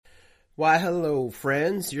Why, hello,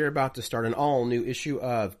 friends. You're about to start an all-new issue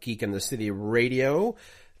of Geek in the City Radio.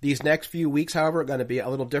 These next few weeks, however, are going to be a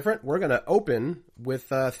little different. We're going to open with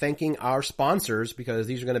thanking our sponsors because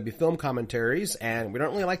these are going to be film commentaries, and we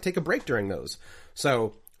don't really like to take a break during those.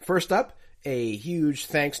 So, first up, a huge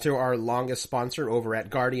thanks to our longest sponsor over at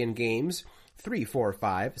Guardian Games,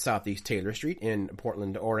 345 Southeast Taylor Street in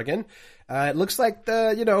Portland, Oregon. It looks like,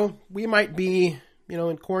 we might be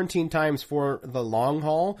in quarantine times for the long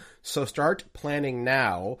haul, so start planning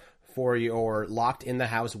now for your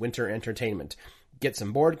locked-in-the-house winter entertainment. Get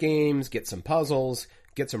some board games, get some puzzles,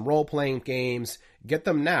 get some role-playing games. Get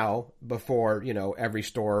them now before, every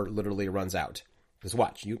store literally runs out. Just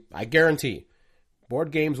watch. I guarantee,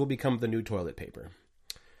 board games will become the new toilet paper.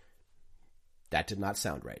 That did not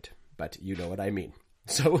sound right, but you know what I mean.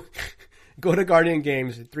 So go to Guardian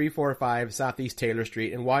Games, 345 Southeast Taylor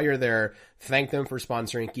Street, and while you're there, thank them for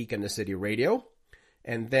sponsoring Geek in the City Radio.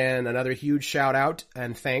 And then another huge shout out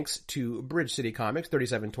and thanks to Bridge City Comics,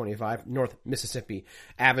 3725 North Mississippi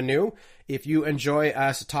Avenue. If you enjoy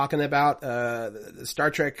us talking about Star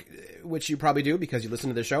Trek, which you probably do because you listen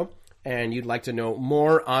to the show, and you'd like to know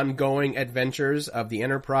more ongoing adventures of the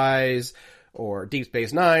Enterprise, or Deep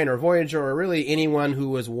Space Nine, or Voyager, or really anyone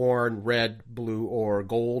who has worn red, blue, or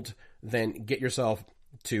gold, then get yourself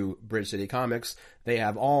to Bridge City Comics. They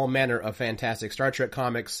have all manner of fantastic Star Trek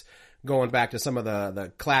comics, going back to some of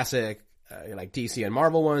the classic, like DC and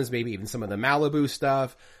Marvel ones, maybe even some of the Malibu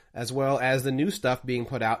stuff, as well as the new stuff being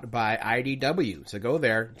put out by IDW. So go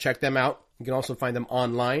there, check them out. You can also find them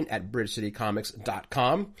online at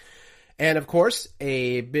bridgecitycomics.com. And, of course,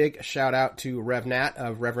 a big shout-out to RevNat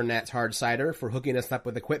of Reverend Nat's Hard Cider for hooking us up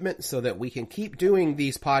with equipment so that we can keep doing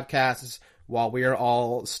these podcasts while we are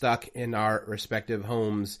all stuck in our respective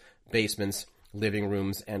homes, basements, living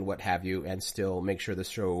rooms, and what have you, and still make sure the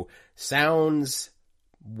show sounds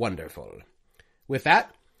wonderful. With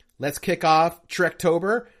that, let's kick off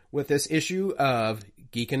Trektober with this issue of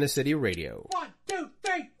Geek in the City Radio. 1, 2,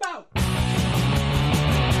 3, 4!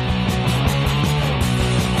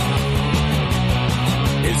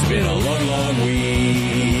 It's been a long, long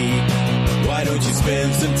week. Why don't you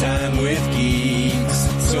spend some time with geeks?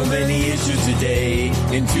 So many issues today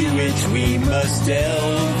into which we must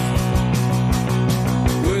delve.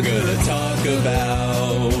 We're gonna talk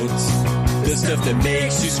about the stuff that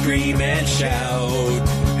makes you scream and shout.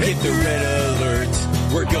 Hit the red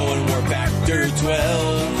alert. We're going more factor 12.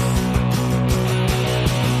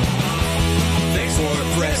 Thanks for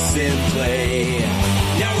pressing play.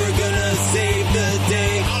 Now we're gonna save the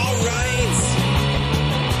day. All right.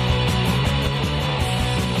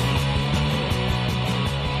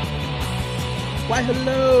 Why,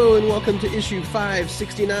 hello, and welcome to issue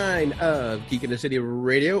 569 of Geek in the City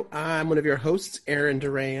Radio. I'm one of your hosts, Aaron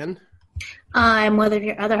Duran. I'm one of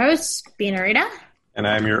your other hosts, Bina Rita. And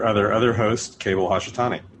I'm your other host, Cable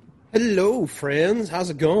Hashitani. Hello, friends. How's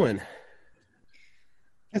it going?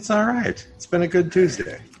 It's all right. It's been a good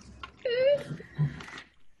Tuesday.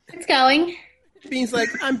 It's going. Means like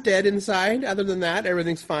I'm dead inside. Other than that,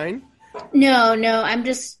 everything's fine. No, I'm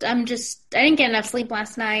just, I didn't get enough sleep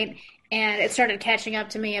last night, and it started catching up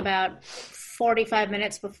to me about 45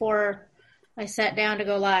 minutes before I sat down to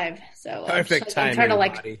go live. So perfect timing.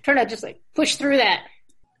 I'm trying to just push through that.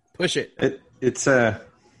 Push it. It's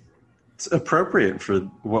appropriate for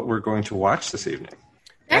what we're going to watch this evening.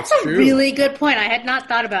 That's a true. really good point. I had not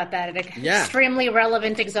thought about that. Yeah. Extremely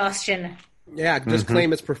relevant exhaustion. Yeah, just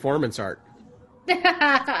claim it's performance art. Okay,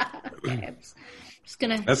 I'm just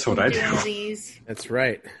gonna. That's what I do. These. That's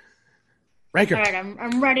right. Riker. All right,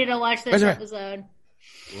 I'm ready to watch this episode.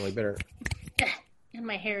 Well, I better. And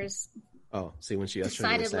my hair is Oh, see when she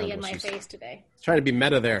decidedly in my face today. Trying to be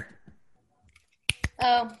meta there.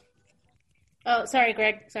 Oh, sorry,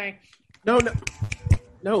 Greg. Sorry. No.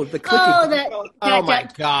 The clicking. Oh my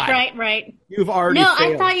God! Right. You've already. No,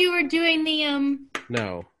 failed. I thought you were doing the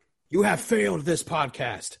No, you have failed this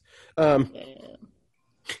podcast.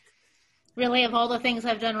 Really, of all the things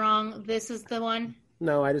I've done wrong, this is the one?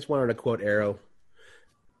 No, I just wanted to quote Arrow.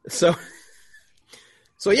 So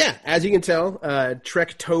yeah, as you can tell,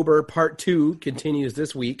 Trektober Part 2 continues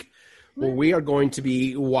this week. Where we are going to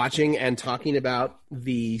be watching and talking about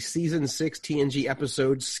the Season 6 TNG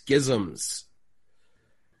episode Schisms.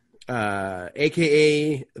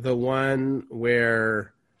 A.K.A. the one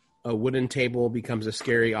where a wooden table becomes a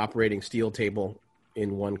scary operating steel table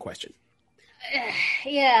in one question.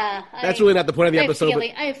 Yeah. That's really not the point of the episode.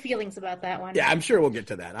 I have feelings about that one. Yeah, I'm sure we'll get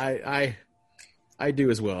to that. I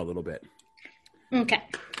do as well a little bit. Okay.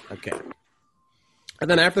 And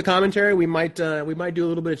then after the commentary, we might do a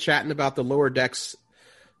little bit of chatting about the Lower Decks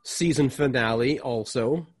season finale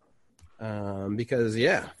also. Because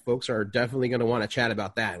folks are definitely going to want to chat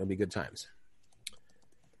about that. It'll be good times.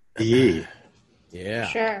 Yeah. Yeah.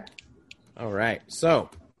 Sure. All right. So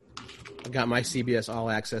I got my CBS All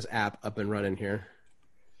Access app up and running here.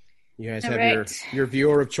 You guys All have right. your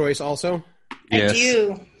viewer of choice also? Yes. I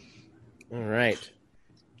do. All right.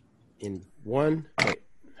 In one. Wait,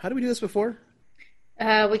 how did we do this before?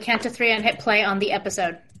 We count to 3 and hit play on the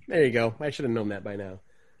episode. There you go. I should have known that by now.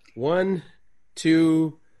 1,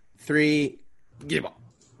 2, 3. Get ball.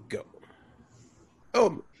 Go.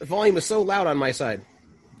 Oh, the volume is so loud on my side.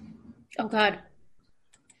 Oh, God.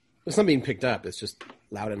 It's not being picked up. It's just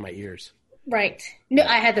loud in my ears. Right. No,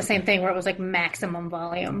 I had the same thing where it was like maximum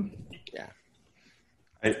volume.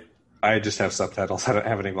 Yeah. I just have subtitles. I don't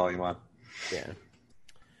have any volume on. Yeah.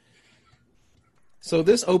 So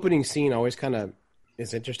this opening scene always kind of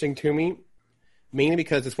is interesting to me, mainly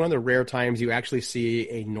because it's one of the rare times you actually see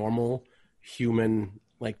a normal human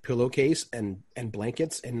like pillowcase and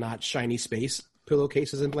blankets and not shiny space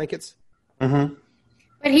pillowcases and blankets. Mm-hmm.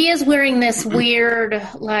 But he is wearing this weird,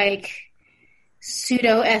 like,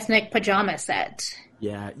 pseudo-ethnic pajama set.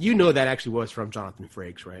 Yeah, you know that actually was from Jonathan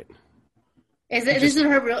Frakes, right? Is it his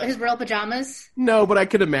real pajamas? No, but I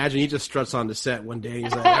could imagine he just struts on the set one day and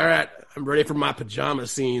he's like, all right, I'm ready for my pajama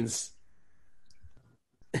scenes.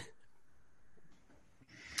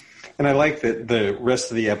 And I like that the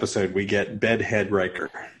rest of the episode we get Bedhead Riker.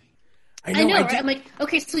 I know, know right? I'm like,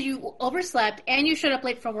 okay, so you overslept and you showed up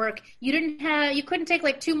late for work. You couldn't take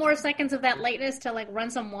like 2 more seconds of that lateness to like run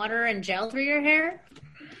some water and gel through your hair?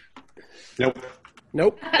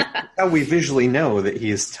 Nope. How we visually know that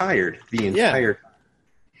he is tired the entire time.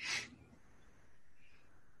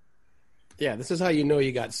 Yeah, this is how you know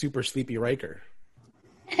you got super sleepy Riker.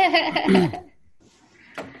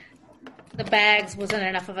 The bags wasn't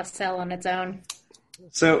enough of a sell on its own.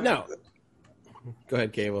 So No. Go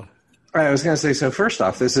ahead, Cable. I was going to say, so first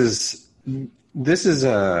off, this is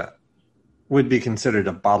would be considered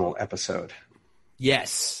a bottle episode.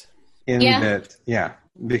 Yes.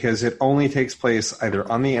 Because it only takes place either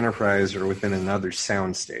on the Enterprise or within another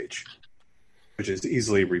sound stage, which is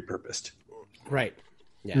easily repurposed. Right.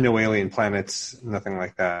 Yeah. No alien planets, nothing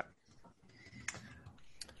like that.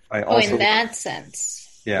 In that sense.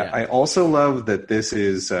 Yeah, I also love that this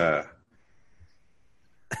is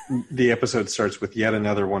the episode starts with yet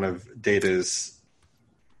another one of Data's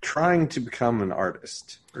trying to become an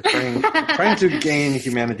artist, or trying to gain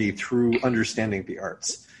humanity through understanding the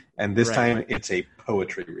arts. And this time it's a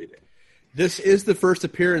poetry reading. This is the first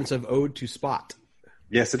appearance of Ode to Spot.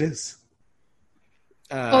 Yes, it is.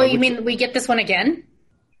 You mean we get this one again?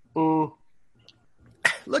 Look,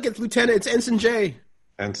 it's Lieutenant. It's Ensign J.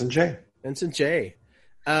 Ensign J. Ensign J.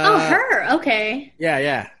 Her. Okay.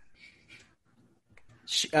 Yeah.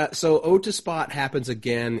 So Ode to Spot happens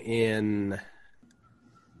again in...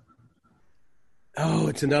 Oh,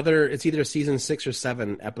 it's either a season 6 or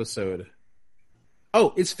 7 episode.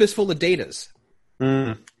 Oh, it's Fistful of Datas.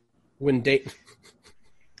 When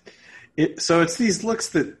So it's these looks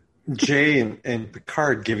that Jay and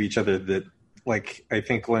Picard give each other that, like, I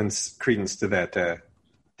think lends credence to that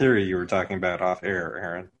theory you were talking about off air,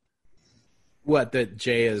 Aaron. What, that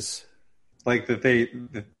Jay is... Like,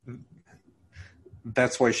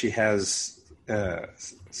 that's why she has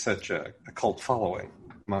such a cult following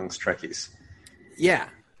amongst Trekkies. Yeah.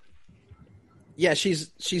 Yeah,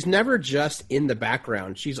 she's never just in the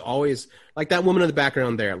background. She's always like that woman in the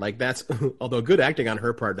background there. Like that's although good acting on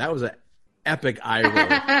her part, that was an epic eye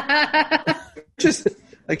roll. Just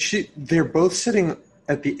like they're both sitting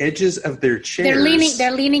at the edges of their chairs.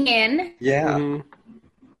 They're leaning in. Yeah. Mm-hmm.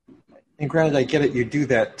 And granted, I get it. You do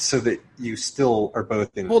that so that you still are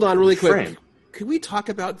both in. Hold on, really frame. quick. Could we talk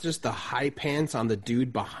about just the high pants on the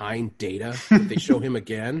dude behind Data? If they show him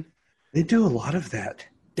again. They do a lot of that.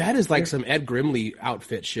 That is like some Ed Grimley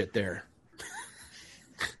outfit shit there.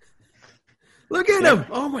 Look at him!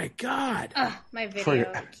 Oh my god! My video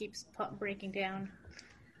keeps breaking down.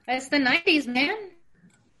 It's the 90s, man.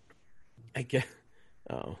 I get.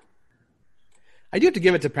 Oh, I do have to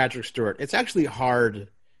give it to Patrick Stewart. It's actually hard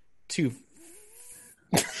to.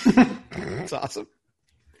 It's awesome.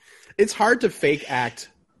 It's hard to fake act,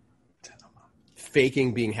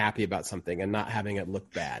 faking being happy about something and not having it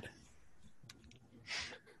look bad.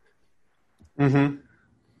 Mm-hmm.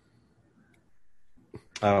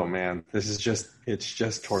 Oh man, it's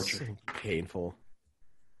just torture. So painful.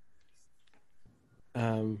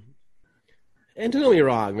 And don't get me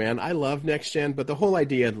wrong, man, I love Next Gen, but the whole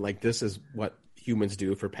idea like this is what humans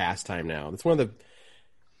do for pastime now. I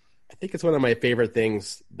think it's one of my favorite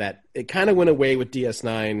things that it kind of went away with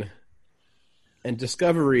DS9. and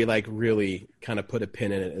Discovery like really kind of put a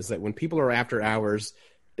pin in it, is that when people are after hours,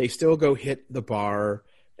 they still go hit the bar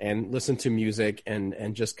and listen to music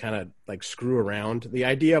and just kind of like screw around. The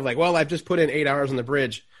idea of like, well, I've just put in 8 hours on the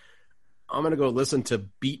bridge, I'm going to go listen to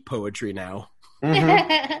beat poetry now.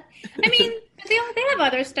 I mean, they have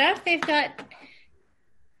other stuff. They've got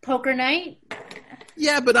poker night.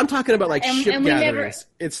 Yeah, but I'm talking about like ship gatherings.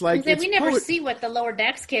 It's like we never see what the lower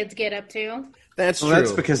decks kids get up to. That's true.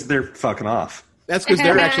 That's because they're fucking off. That's because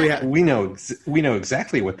they're actually we know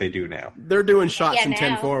exactly what they do now. They're doing shots in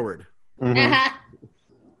 10 forward. Mm-hmm.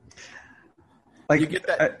 Like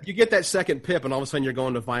you get that second pip, and all of a sudden you're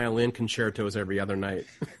going to violin concertos every other night.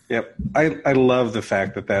 Yep, I love the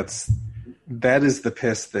fact that is the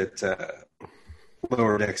piss that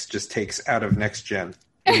Lower Decks just takes out of Next Gen.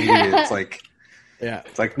 It's like, yeah,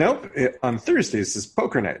 it's like nope. On Thursdays is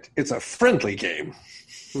poker night. It's a friendly game.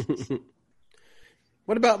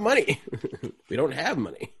 What about money? We don't have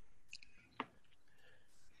money.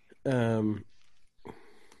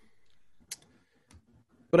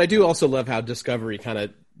 But I do also love how Discovery kind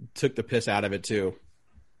of took the piss out of it too.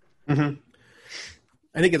 Mm-hmm.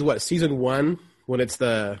 I think it's season 1 when it's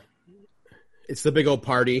the big old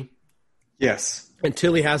party. Yes. And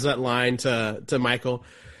Tilly has that line to Michael,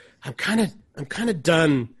 I'm kind of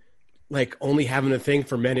done like only having a thing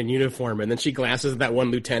for men in uniform. And then she glances at that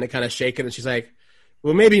one lieutenant kind of shaking and she's like,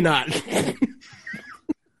 well, maybe not.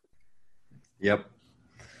 Yep.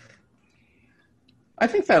 I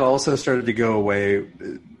think that also started to go away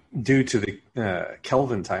due to the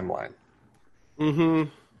Kelvin timeline.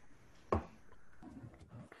 Mm-hmm.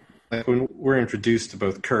 Like when we're introduced to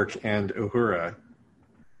both Kirk and Uhura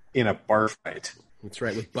in a bar fight. That's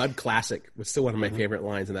right, with Bud Classic, was still one of my favorite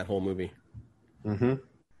lines in that whole movie. Mm-hmm.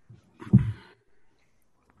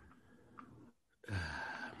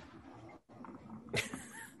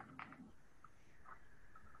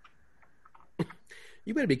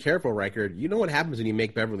 You better be careful, Riker. You know what happens when you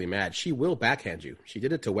make Beverly mad. She will backhand you. She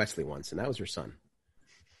did it to Wesley once, and that was her son.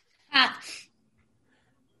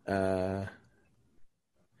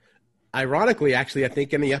 Ironically, actually, I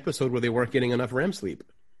think in the episode where they weren't getting enough REM sleep.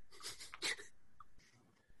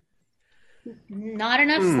 Not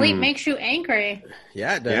enough sleep makes you angry.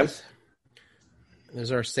 Yeah, it does. Yep.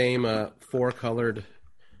 There's our same 4-colored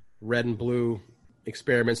red and blue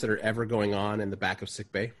experiments that are ever going on in the back of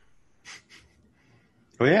sickbay.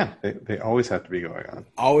 Oh, yeah. They always have to be going on.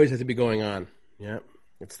 Always have to be going on. Yeah.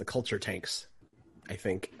 It's the culture tanks, I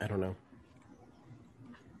think. I don't know.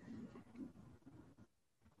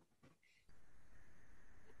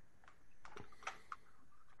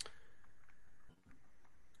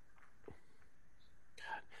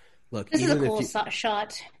 Look, this is a cool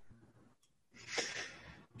shot.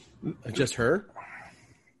 Just her?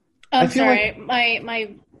 Oh, I'm sorry.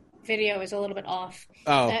 My video is a little bit off.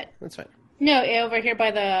 Oh, that's fine. No, over here by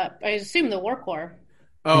I assume the war core.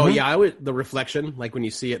 Oh, yeah, the reflection, like when you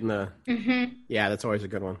see it in the... Mm-hmm. Yeah, that's always a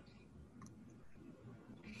good one.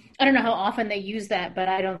 I don't know how often they use that, but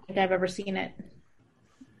I don't think I've ever seen it.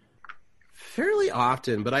 Fairly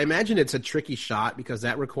often, but I imagine it's a tricky shot because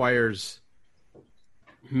that requires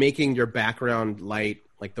making your background light,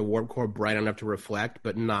 like the warp core, bright enough to reflect,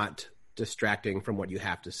 but not distracting from what you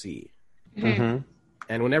have to see. Mm-hmm.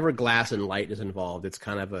 And whenever glass and light is involved, it's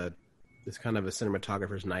kind of a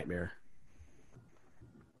cinematographer's nightmare.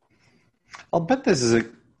 I'll bet this is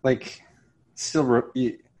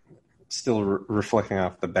still reflecting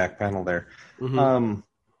off the back panel there. Mm-hmm.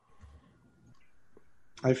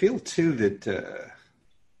 I feel too that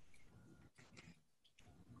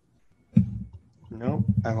no,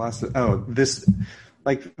 I lost it. Oh,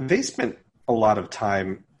 they spent a lot of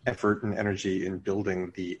time, effort, and energy in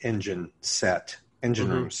building the engine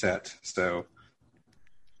room set. So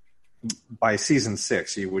by season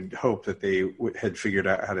 6, you would hope that they had figured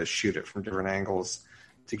out how to shoot it from different angles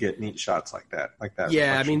to get neat shots like that.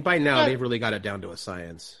 Yeah, I mean, by now they've really got it down to a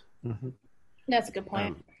science. Mm-hmm. That's a good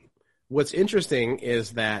point. What's interesting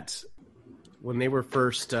is that when they were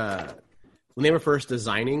first designing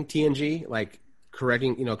TNG, like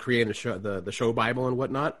creating the show Bible and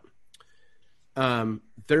whatnot,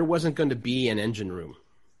 there wasn't going to be an engine room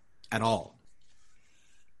at all.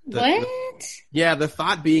 The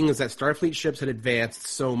thought being is that Starfleet ships had advanced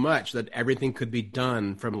so much that everything could be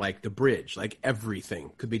done from like the bridge, like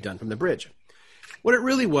everything could be done from the bridge. What it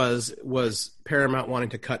really was Paramount wanting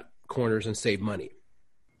to cut corners and save money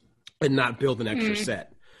and not build an extra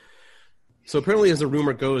set. So apparently, as the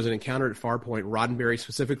rumor goes, an encounter at Farpoint, Roddenberry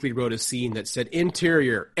specifically wrote a scene that said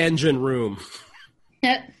interior engine room,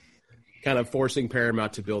 kind of forcing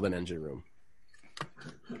Paramount to build an engine room.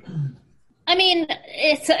 I mean,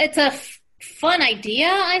 it's fun idea,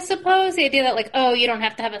 I suppose. The idea that, like, oh, you don't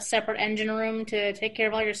have to have a separate engine room to take care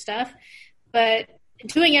of all your stuff. But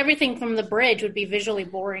doing everything from the bridge would be visually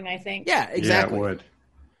boring, I think. Yeah, exactly. Yeah, it would.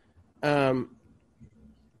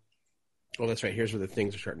 Well, that's right. Here's where the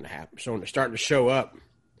things are starting to happen. So they're starting to show up.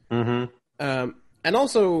 Mm-hmm. And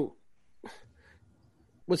also,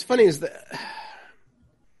 what's funny is that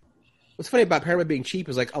what's funny about Paramount being cheap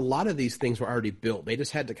is like a lot of these things were already built. They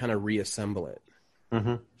just had to kind of reassemble it.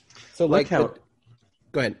 Mm-hmm. So, like, go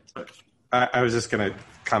ahead. I was just going to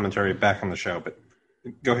commentary back on the show, but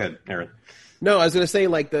go ahead, Aaron. No, I was going to say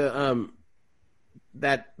like the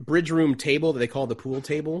that bridge room table that they call the pool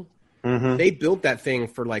table. Mm-hmm. They built that thing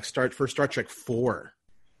for Star Trek 4.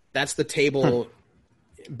 That's the table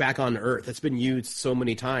back on Earth. It's been used so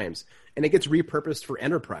many times, and it gets repurposed for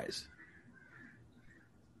Enterprise.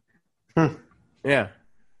 Yeah.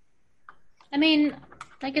 I mean,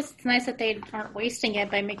 I guess it's nice that they aren't wasting it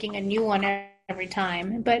by making a new one every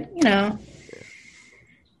time. But, you know.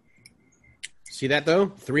 See that, though?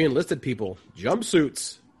 3 enlisted people.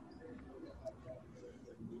 Jumpsuits.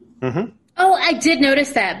 Mm-hmm. Oh, I did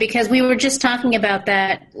notice that because we were just talking about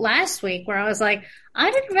that last week where I was like,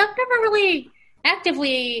 I've never really I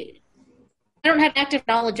don't have active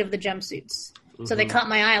knowledge of the jumpsuits. Mm-hmm. So they caught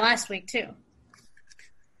my eye last week, too.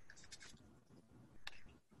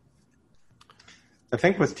 I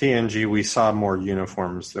think with TNG, we saw more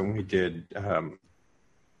uniforms than we did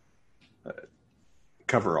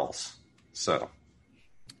coveralls. So,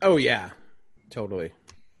 oh yeah, totally.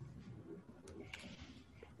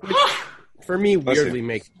 Which, for me, weirdly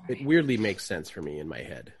makes sense for me in my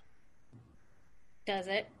head. Does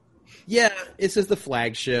it? Yeah, it's just the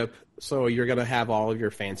flagship, so you're gonna have all of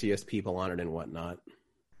your fanciest people on it and whatnot.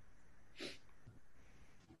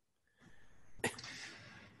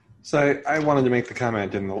 So I wanted to make the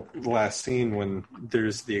comment in the last scene when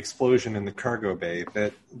there's the explosion in the cargo bay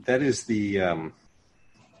that is the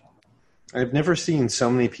I've never seen so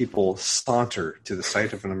many people saunter to the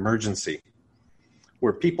site of an emergency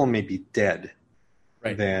where people may be dead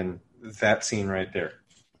than that scene right there.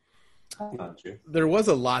 Not you. There was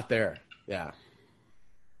a lot there, yeah.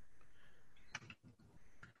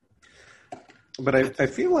 But I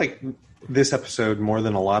feel like this episode, more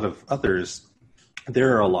than a lot of others,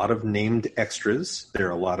 there are a lot of named extras. There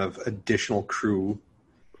are a lot of additional crew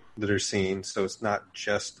that are seen, so it's not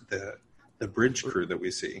just the bridge crew that we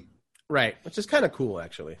see. Right, which is kind of cool,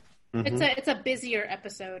 actually. Mm-hmm. It's a busier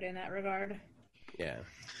episode in that regard. Yeah.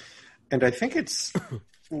 And I think it's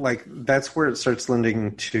like that's where it starts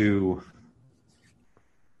lending to.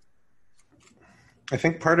 I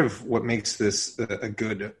think part of what makes this a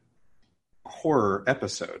good horror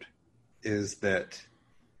episode is that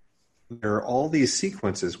there are all these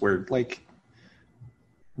sequences where, like,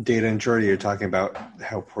 Data and Geordi are talking about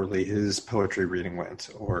how poorly his poetry reading went,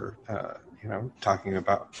 or talking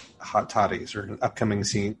about hot toddies, or an upcoming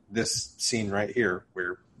scene. This scene right here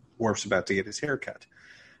where Worf's about to get his hair cut.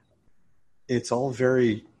 It's all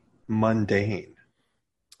very mundane.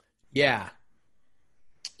 Yeah.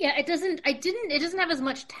 Yeah, it doesn't have as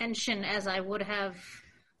much tension as I would have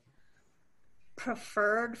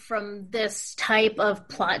preferred from this type of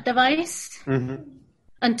plot device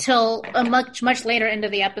until a much later into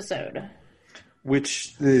the episode.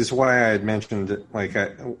 Which is why I had mentioned,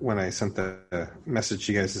 when I sent the message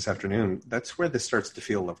to you guys this afternoon, that's where this starts to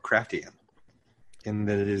feel Lovecraftian, in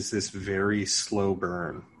that it is this very slow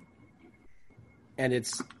burn, and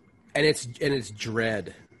it's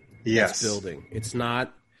dread. Yes, that's building. It's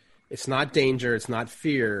not danger. It's not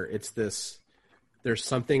fear. It's this. There's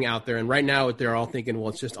something out there, and right now they're all thinking, well,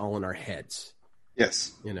 it's just all in our heads.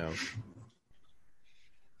 Yes,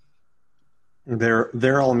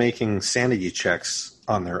 They're all making sanity checks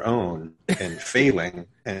on their own and failing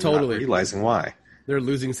and totally not realizing why. They're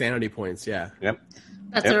losing sanity points, yeah. Yep.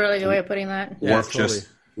 That's a really good way of putting that. Yeah,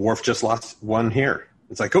 Worf just lost one hair.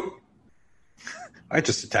 It's like, oh, I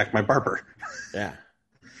just attacked my barber. Yeah.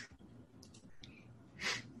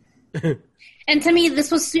 And to me,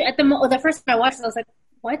 this was at the first time I watched it, I was like,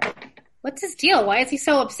 what? What's his deal? Why is he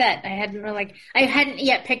so upset? I hadn't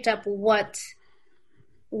yet picked up what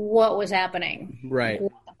was happening. Right.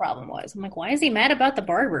 What the problem was. I'm like, why is he mad about the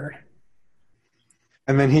barber?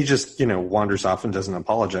 And then he just, wanders off and doesn't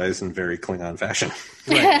apologize in very Klingon fashion.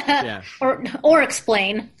 Right. Yeah. or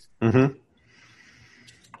explain. Mm-hmm.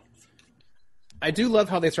 I do love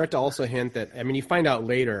how they start to also hint that, you find out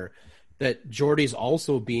later that Geordi's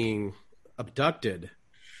also being abducted,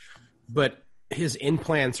 but his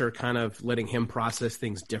implants are kind of letting him process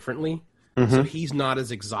things differently. Mm-hmm. So he's not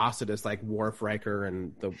as exhausted as like Worf, Riker,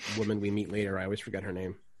 and the woman we meet later. I always forget her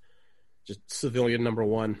name. Just civilian number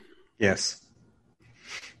one. Yes.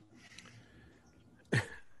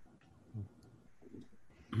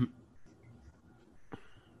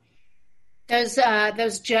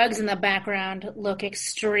 Those jugs in the background look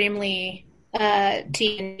extremely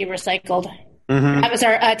TNG recycled. Mm-hmm. That was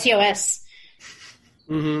our TOS.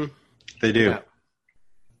 Mm-hmm. They do. Yeah.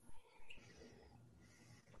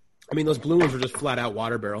 I mean, those blue ones are just flat out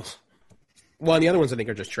water barrels. Well, and the other ones I think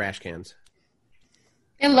are just trash cans.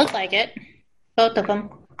 It looked like it. Both of them.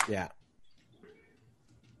 Yeah.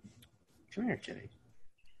 Come here, kitty.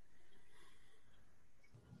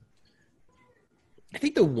 I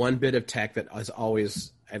think the one bit of tech that is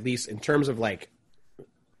always, at least in terms of like,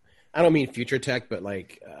 I don't mean future tech, but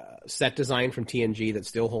like set design from TNG that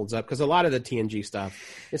still holds up. Because a lot of the TNG stuff,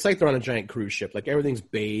 it's like they're on a giant cruise ship. Like everything's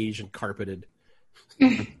beige and carpeted.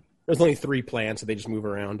 There's only 3 plants, so they just move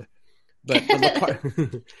around. But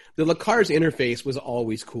the Lacar's interface was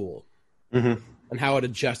always cool. Mm-hmm. And how it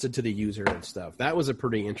adjusted to the user and stuff. That was a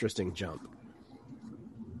pretty interesting jump.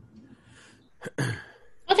 I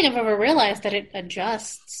don't think I've ever realized that it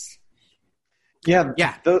adjusts. Yeah.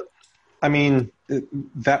 Yeah. I mean,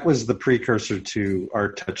 that was the precursor to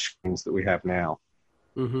our touchscreens that we have now.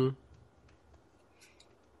 Mm-hmm.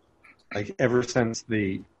 Like ever since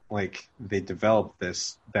they developed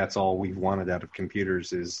this, that's all we've wanted out of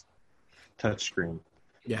computers is touchscreen.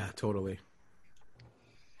 Yeah, totally.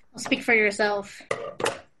 I'll speak for yourself.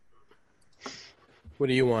 What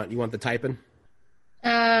do you want? You want the typing?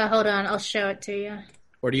 Hold on, I'll show it to you.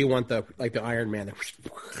 Or do you want the Iron Man,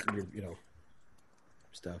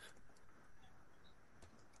 stuff?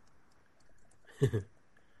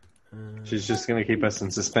 She's just going to keep us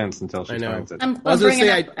in suspense until she finds it.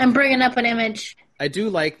 I'm bringing up an image. I do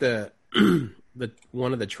like the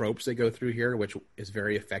one of the tropes they go through here, which is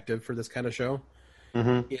very effective for this kind of show,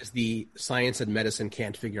 is the science and medicine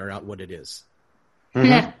can't figure out what it is.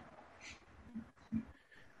 Mm-hmm.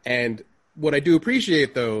 And what I do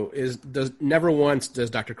appreciate, though, is never once does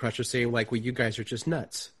Dr. Crusher say, like, well, you guys are just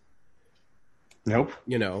nuts. Nope.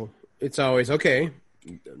 You know, it's always, okay,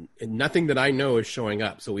 nothing that I know is showing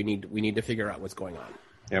up, so we need to figure out what's going on.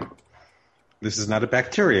 Yep. This is not a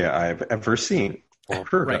bacteria I've ever seen or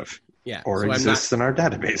heard of. Yeah. Or so exists in our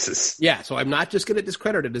databases. Yeah, so I'm not just going to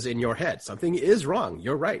discredit it as in your head. Something is wrong.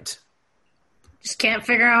 You're right. Just can't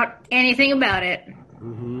figure out anything about it.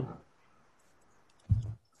 Mm-hmm.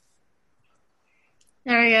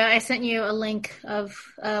 There you go. I sent you a link of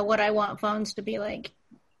what I want phones to be like.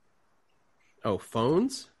 Oh,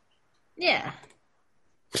 phones? Yeah.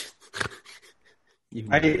 You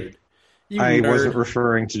I nerd. wasn't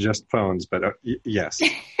referring to just phones, but yes.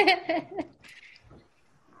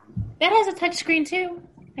 That has a touchscreen too,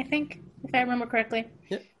 I think, if I remember correctly.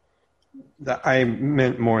 Yeah. I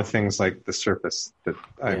meant more things like the Surface that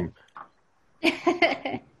I'm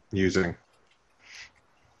using.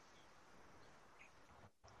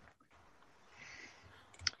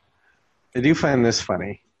 I do find this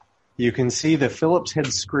funny. You can see the Phillips head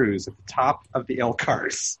screws at the top of the L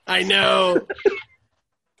cars. I know.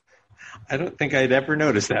 I don't think I'd ever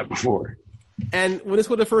noticed that before. And when this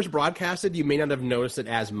would have first broadcasted, you may not have noticed it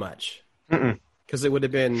as much. Because it would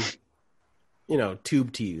have been,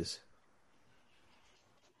 tube tees.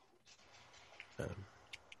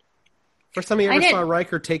 First time I ever saw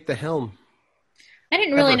Riker take the helm. I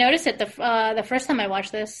didn't really notice it the first time I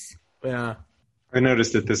watched this. Yeah. I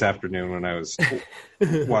noticed it this afternoon when I was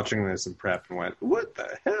watching this in prep and went, what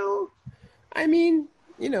the hell? I mean,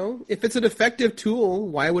 if it's an effective tool,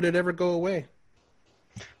 why would it ever go away?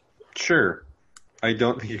 Sure. I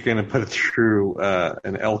don't think you're going to put it through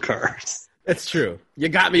an L car. That's true. You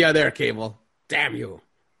got me on there, Cable. Damn you.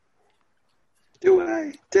 Do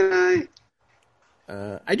I? Did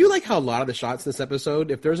I? I do like how a lot of the shots in this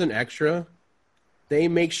episode, if there's an extra, they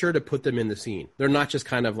make sure to put them in the scene. They're not just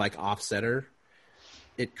kind of like off-center.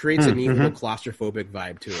 It creates a neat little claustrophobic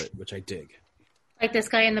vibe to it, which I dig. Like this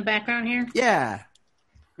guy in the background here? Yeah.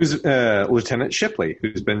 Who's Lieutenant Shipley,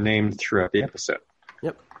 who's been named throughout the episode.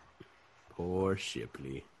 Yep. Poor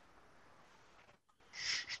Shipley.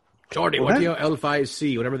 Jordy, what do you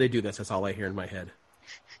L5C? Whenever they do this, that's all I hear in my head.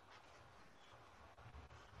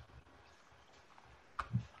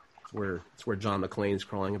 It's where John McClane's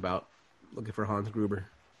crawling about, looking for Hans Gruber.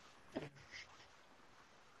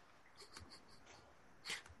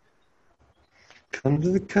 Come to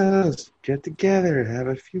the coast, get together, have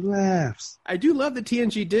a few laughs. I do love that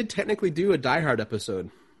TNG did technically do a Die Hard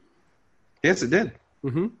episode. Yes, it did.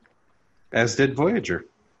 Mm-hmm. As did Voyager.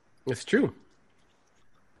 It's true.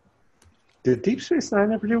 Did Deep Space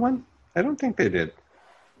Nine ever do one? I don't think they did.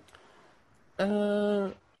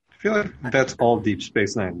 I feel like that's all Deep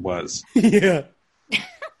Space Nine was. Yeah.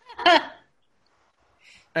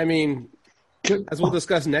 I mean, as we'll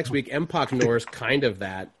discuss next week, Empok Nor is kind of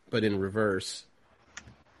that, but in reverse.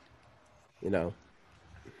 You know.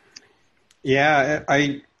 Yeah,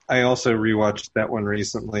 I also rewatched that one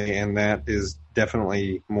recently, and that is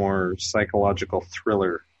definitely more psychological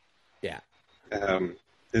thriller. Yeah.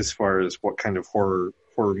 As far as what kind of horror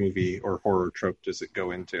movie or horror trope does it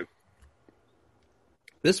go into?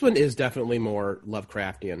 This one is definitely more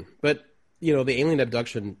Lovecraftian, but you know, the alien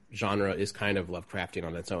abduction genre is kind of Lovecraftian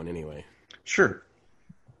on its own anyway. Sure.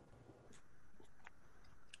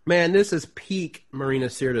 Man, this is peak Marina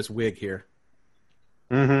Sirtis wig here.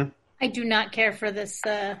 Mm-hmm. I do not care for this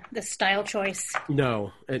style choice.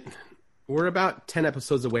 No. We're about 10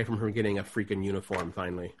 episodes away from her getting a freaking uniform,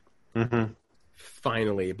 finally. Mm-hmm.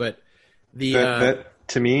 Finally. But that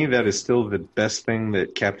to me, that is still the best thing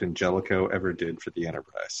that Captain Jellicoe ever did for the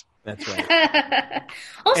Enterprise. That's right.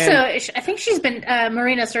 Also, I think she's been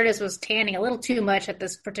Marina Sirtis was tanning a little too much at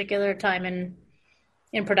this particular time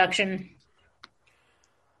in production.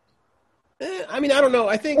 I mean, I don't know.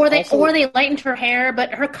 I think or they lightened her hair,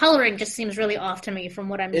 but her coloring just seems really off to me from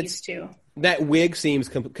what I'm used to. That wig seems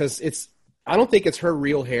because I don't think it's her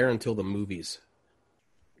real hair until the movies.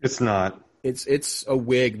 It's not. It's a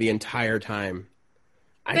wig the entire time.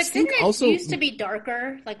 But didn't it used to be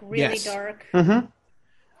darker, like really dark?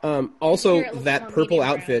 Mm-hmm. Also, that purple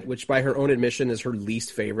outfit, which by her own admission is her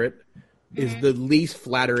least favorite, is the least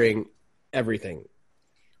flattering everything.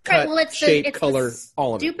 Cut, shape, color,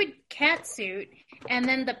 all of it. Stupid cat suit, and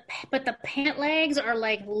then the pant legs are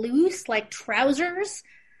like loose, like trousers,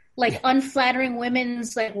 like unflattering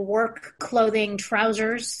women's like work clothing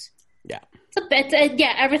trousers. Yeah,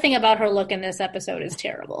 everything about her look in this episode is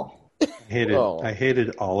terrible. I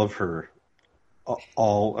hated all of her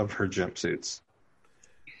jumpsuits.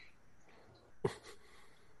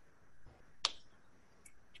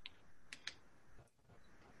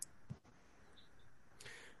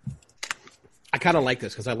 I kind of like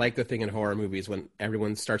this because I like the thing in horror movies when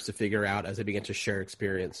everyone starts to figure out as they begin to share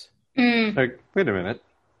experience. Like, wait a minute.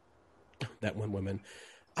 That one woman,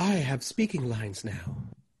 I have speaking lines now.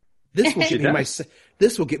 This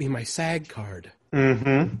will get me my SAG card.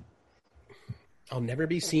 Mm-hmm. I'll never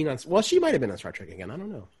be seen on. Well, she might have been on Star Trek again. I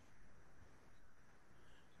don't know.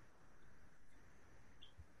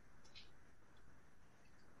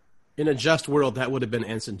 In a just world, that would have been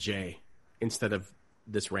Ensign J instead of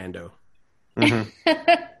this rando. Mm-hmm.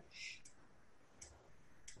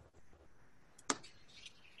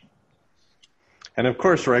 And of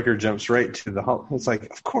course, Riker jumps right to the it's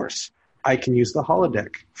like, of course, I can use the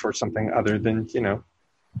holodeck for something other than,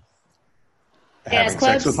 having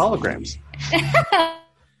sex with holograms.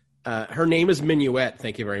 Her name is Minuet.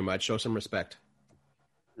 Thank you very much. Show some respect.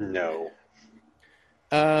 No.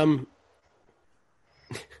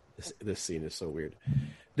 This scene is so weird.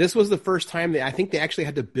 This was the first time I think they actually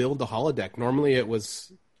had to build the holodeck. Normally it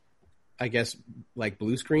was, I guess, like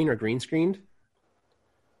blue screen or green screened.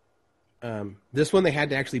 This one they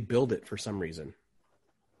had to actually build it for some reason.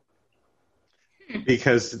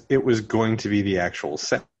 Because it was going to be the actual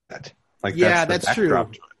set. Like, that's true.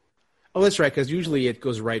 Oh, that's right, because usually it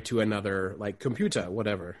goes right to another, like, computer,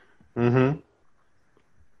 whatever. Mm-hmm.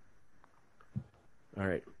 All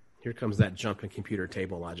right. Here comes that jump in computer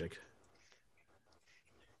table logic.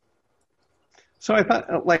 So I thought,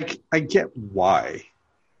 I get why.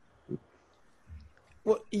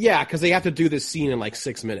 Well, yeah, because they have to do this scene in,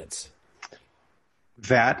 6 minutes.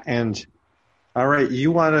 That and, all right,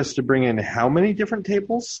 you want us to bring in how many different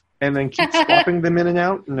tables? And then keep swapping them in and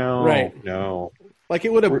out? No. Right. No.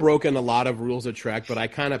 It would have broken a lot of rules of Trek, but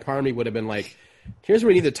part of me would have been like, here's where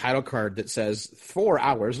we need the title card that says 4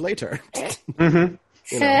 hours later. Mm-hmm.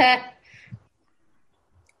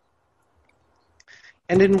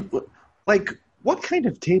 And then, what kind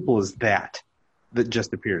of table is that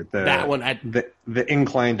just appeared? That one. The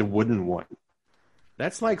inclined wooden one.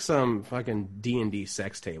 That's like some fucking D&D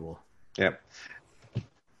sex table. Yep.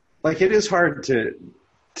 It is hard to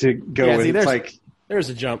go in. There's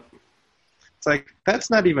a jump. It's like, that's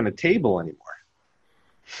not even a table anymore.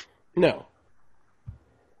 No.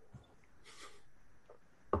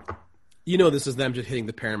 This is them just hitting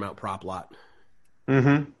the Paramount prop lot.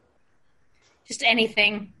 Mm-hmm. Just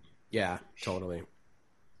anything. Yeah, totally.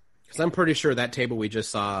 Because I'm pretty sure that table we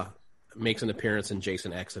just saw makes an appearance in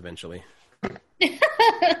Jason X eventually.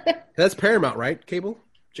 That's Paramount, right, Cable?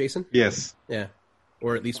 Jason? Yes. Yeah.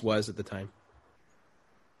 Or at least was at the time.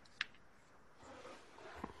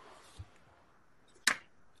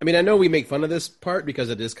 I mean, I know we make fun of this part because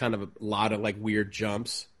it is kind of a lot of weird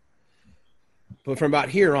jumps. But from about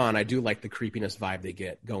here on, I do like the creepiness vibe they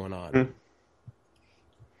get going on.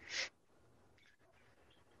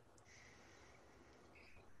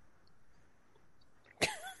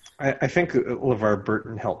 I think LeVar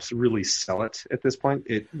Burton helps really sell it at this point.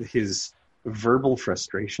 His verbal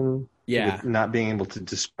frustration with not being able to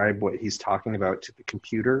describe what he's talking about to the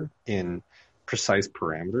computer in precise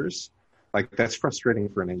parameters, like that's frustrating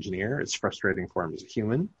for an engineer. It's frustrating for him as a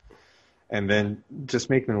human. And then just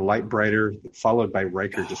making the light brighter, followed by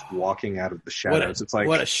Riker just walking out of the shadows. It's like,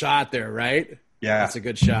 what a shot there, right? Yeah, that's a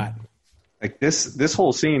good shot. Like this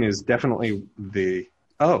whole scene is definitely the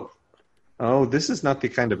this is not the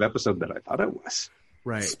kind of episode that I thought it was.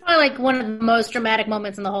 Right. It's probably like one of the most dramatic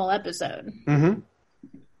moments in the whole episode. Mm-hmm.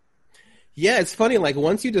 Yeah, it's funny. Like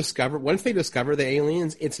once they discover the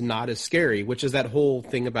aliens, it's not as scary. Which is that whole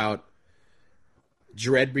thing about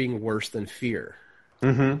dread being worse than fear.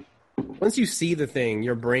 Mm-hmm. Once you see the thing,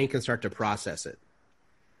 your brain can start to process it.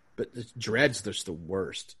 But dread's just the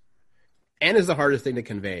worst. And is the hardest thing to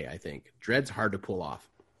convey, I think. Dread's hard to pull off.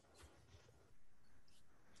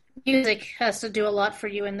 Music has to do a lot for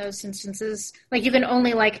you in those instances. Like you can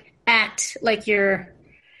only like act like you're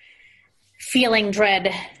feeling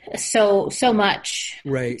dread so much.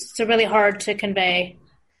 Right. It's really hard to convey.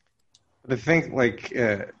 I think like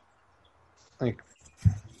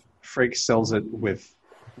Frakes sells it with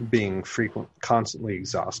being constantly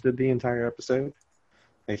exhausted the entire episode.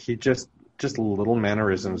 Like he just little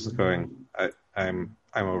mannerisms going, I'm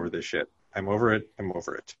over this shit. I'm over it. I'm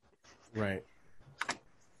over it. Right.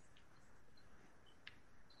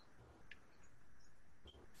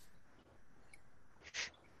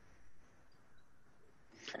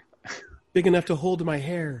 Big enough to hold my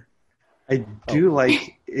hair. I do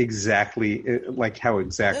like exactly like how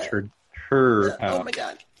exact her oh my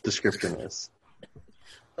God. description is.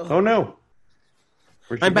 Oh no.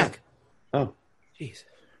 I'm back. Oh. Jeez.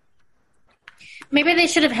 Maybe they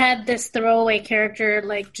should have had this throwaway character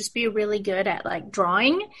like just be really good at like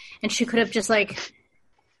drawing, and she could have just like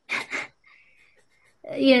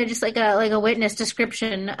just like a witness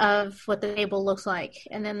description of what the table looks like,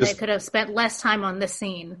 and then they could have spent less time on this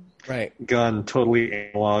scene. Right. Gone totally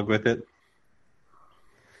analog with it.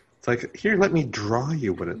 It's like, here, let me draw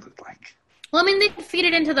you what it looked like. Well, I mean, they could feed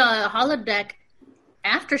it into the holodeck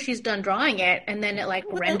after she's done drawing it, and then it like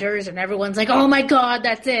renders, and everyone's like, "Oh my God,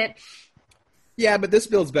 that's it." Yeah, but this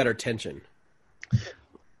builds better tension.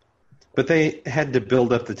 But they had to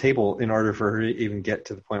build up the table in order for her to even get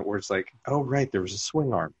to the point where it's like, oh, right, there was a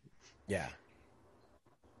swing arm. Yeah.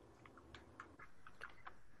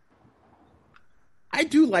 I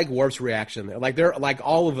do like Worf's reaction. Like they're like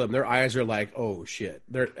all of them. Their eyes are like, oh shit.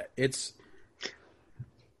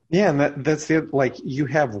 Yeah, and that's the like you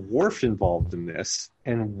have Worf involved in this,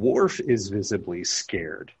 and Worf is visibly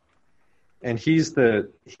scared, and he's the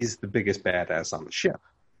biggest badass on the ship.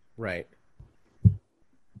 Right.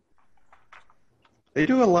 They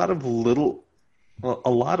do a lot of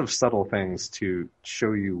subtle things to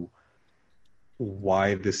show you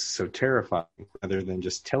why this is so terrifying, rather than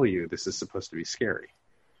just tell you this is supposed to be scary.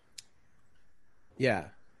 Yeah.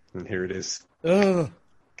 And here it is. Ugh.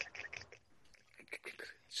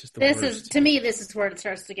 It's just the worst. To me, this is where it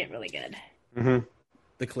starts to get really good. Mm-hmm.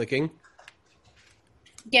 The clicking?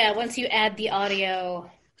 Yeah, once you add the audio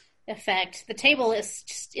effect, the table is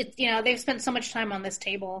just, they've spent so much time on this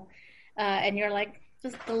table, and you're like,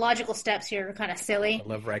 the logical steps here are kind of silly. I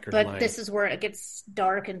love Riker's but line. This is where it gets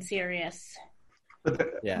dark and serious.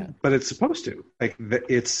 But it's supposed to. Like,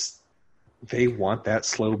 they want that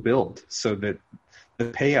slow build so that the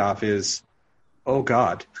payoff is, oh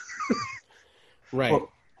God. Right.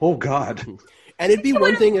 Oh God. And it'd be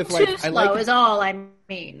one thing if like too I slow like is all I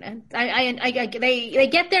mean. They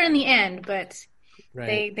get there in the end, but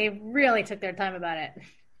they really took their time about it.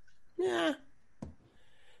 Yeah.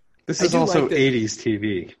 This is also 80s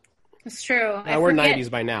TV. It's true. We're 90s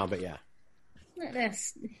by now, but yeah.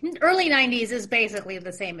 This early 90s is basically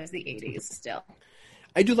the same as the 80s still.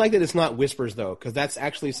 I do like that it's not whispers, though, because that's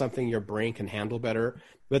actually something your brain can handle better.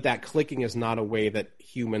 But that clicking is not a way that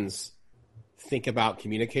humans think about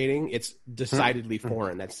communicating. It's decidedly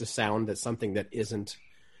foreign. That's the sound. That's something that isn't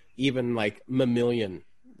even like mammalian.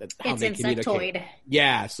 That's how they communicate. Insectoid.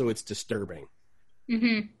 Yeah, so it's disturbing.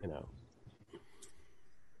 Mm-hmm.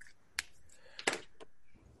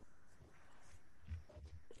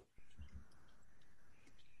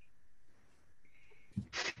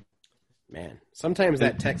 Man, sometimes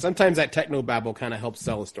that technobabble kind of helps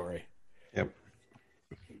sell a story. Yep.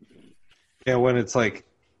 Yeah, when it's like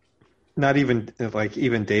not even like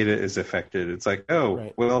even data is affected. It's like,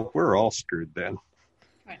 well, we're all screwed then.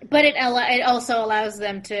 Right. But it also allows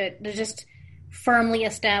them to just firmly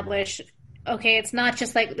establish, okay, it's not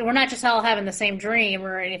just like we're not just all having the same dream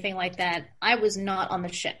or anything like that. I was not on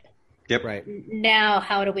the ship. Yep. Right. Now,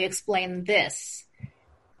 how do we explain this?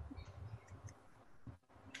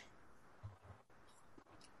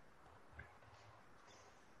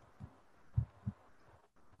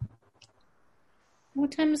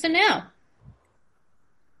 What time is it now?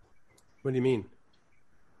 What do you mean? What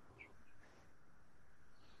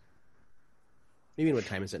do you mean, what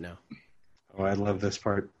time is it now? Oh, I love this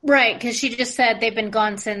part. Right, because she just said they've been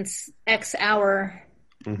gone since X hour,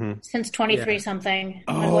 since 23 something.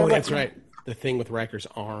 Oh, that's right. The thing with Riker's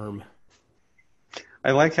arm.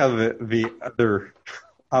 I like how the other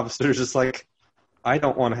officer's just like, I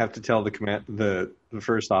don't want to have to tell the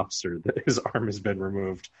first officer that his arm has been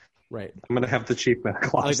removed. Right. I'm going to have the chief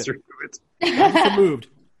medical officer do it. It's removed.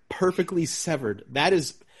 Perfectly severed. That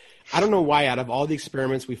is, I don't know why out of all the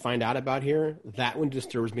experiments we find out about here, that one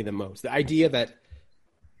disturbs me the most. The idea that,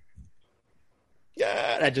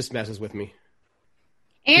 that just messes with me.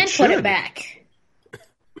 And put it back.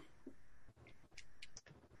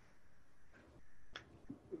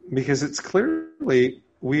 Because it's clearly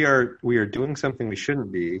we are doing something we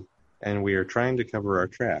shouldn't be, and we are trying to cover our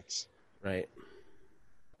tracks. Right.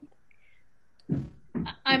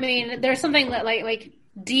 I mean, there's something that like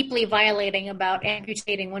deeply violating about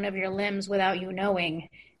amputating one of your limbs without you knowing,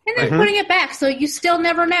 and then putting it back so you still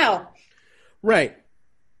never know. Right.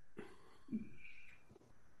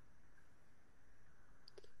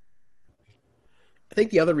 I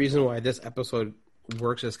think the other reason why this episode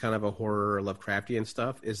works as kind of a horror or Lovecraftian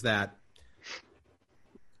stuff is that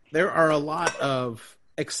there are a lot of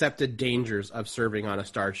accepted dangers of serving on a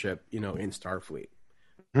starship, in Starfleet.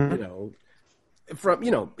 From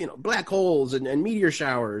black holes and meteor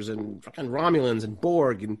showers and fucking Romulans and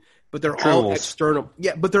Borg but they're all external.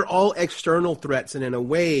 Yeah, but they're all external threats, and in a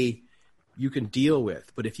way you can deal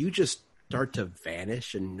with. But if you just start to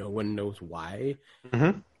vanish and no one knows why,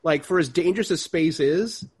 like for as dangerous as space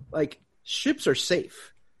is, like ships are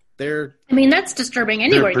safe. That's disturbing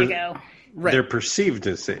anywhere you go. Right. They're perceived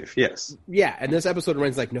as safe, yes. Yeah, and this episode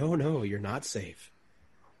runs like, no, you're not safe.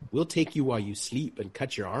 We'll take you while you sleep and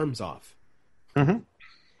cut your arms off.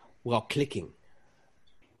 While clicking.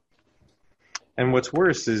 And what's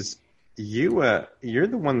worse is you're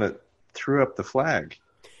the one that threw up the flag.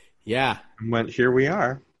 Yeah. And went, here we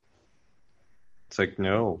are. It's like,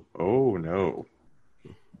 no. Oh, no.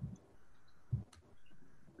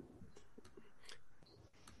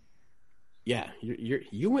 Yeah,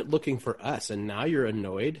 you went looking for us, and now you're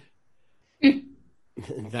annoyed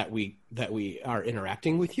that we are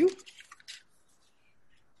interacting with you.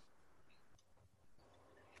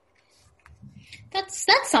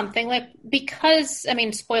 That's something, like, because,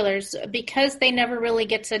 spoilers, because they never really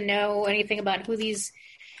get to know anything about who these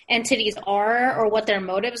entities are or what their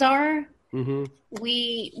motives are.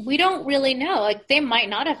 We don't really know. Like, they might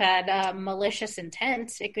not have had malicious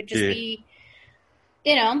intent. It could just be,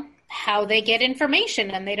 how they get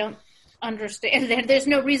information, and they don't understand. There's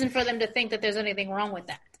no reason for them to think that there's anything wrong with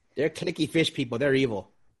that. They're clicky fish people. They're evil.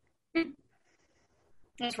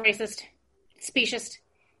 That's racist. Speciesist.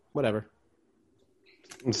 Whatever.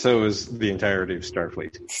 And so is the entirety of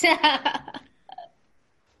Starfleet. I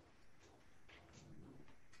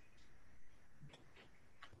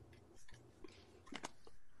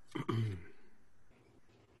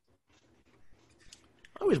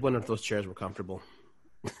always wondered if those chairs were comfortable.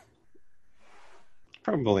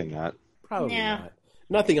 Probably not. Probably not.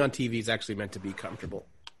 Nothing on TV is actually meant to be comfortable.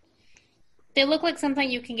 They look like something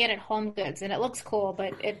you can get at Home Goods, and it looks cool,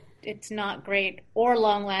 but it's not great or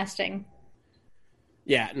long-lasting.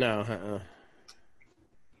 Yeah, no.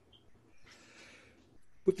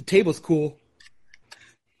 But the table's cool.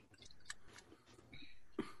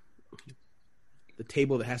 The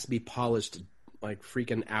table that has to be polished like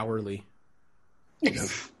freaking hourly.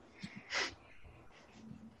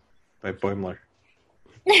 By Boimler.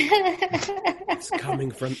 It's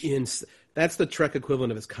coming from inside. That's the Trek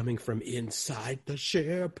equivalent of it's coming from inside the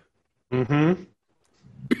ship.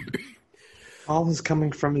 All is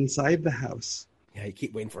coming from inside the house. Yeah, you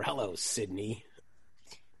keep waiting for hello, Sydney.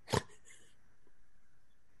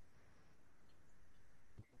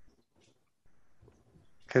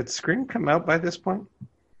 Had Scream come out by this point?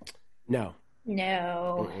 No.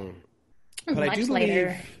 But I do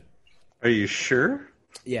believe. Are you sure?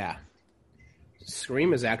 Yeah.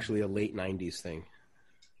 Scream is actually a late 90s thing.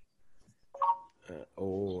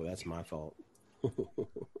 That's my fault.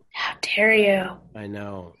 How dare you? I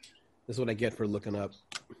know. This is what I get for looking up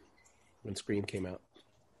when Scream came out.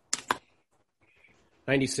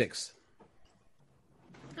 96.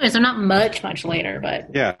 Okay, so not much later,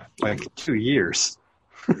 but... Yeah, like 2 years.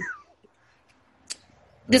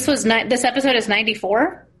 This episode is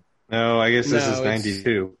 94? No, I guess this is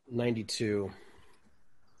 92. 92.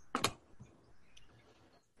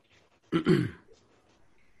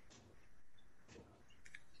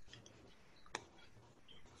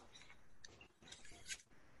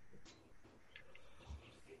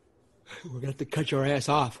 to cut your ass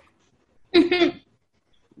off.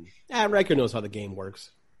 Riker knows how the game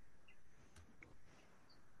works.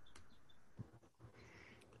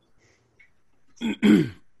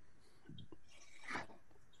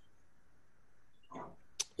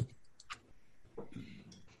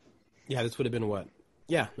 Yeah, this would have been what?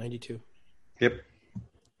 Yeah, 92. Yep.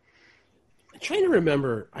 I'm trying to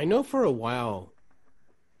remember. I know for a while,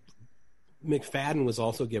 McFadden was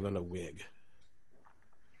also given a wig.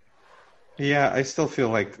 Yeah, I still feel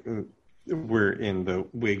like we're in the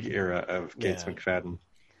wig era of Gates McFadden.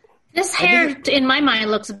 This hair, in my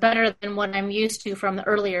mind, looks better than what I'm used to from the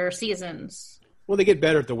earlier seasons. Well, they get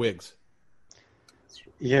better at the wigs.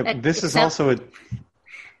 Yeah, this is also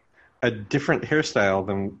a different hairstyle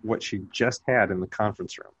than what she just had in the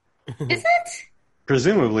conference room. Is it?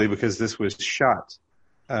 Presumably because this was shot.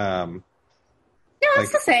 No,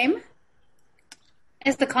 it's the same.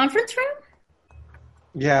 As the conference room?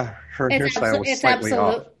 Yeah, her hairstyle was slightly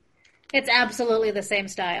off. It's absolutely the same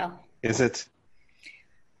style. Is it?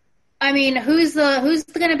 I mean, who's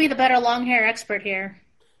going to be the better long hair expert here?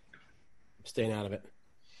 I'm staying out of it.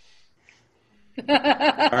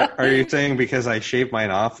 Are you saying because I shave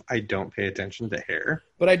mine off, I don't pay attention to hair?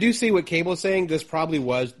 But I do see what Cable's saying. This probably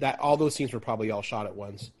was that all those scenes were probably all shot at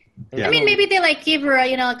once. Yeah. I mean, maybe they gave her a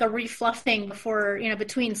refluffing before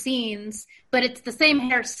between scenes, but it's the same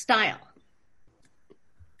hairstyle.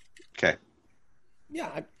 Okay.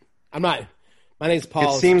 Yeah, I'm not. My name's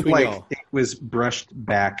Paul. It seemed like it was brushed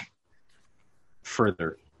back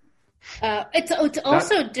further. It's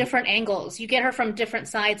also different angles. You get her from different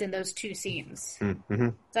sides in those two scenes. Mm-hmm.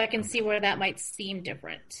 So I can see where that might seem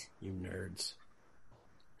different. You nerds.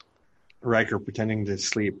 Riker pretending to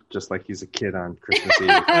sleep just like he's a kid on Christmas Eve.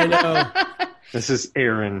 I know. This is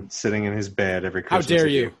Aaron sitting in his bed every Christmas How dare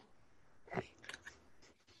Eve. you?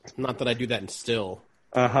 Not that I do that in still.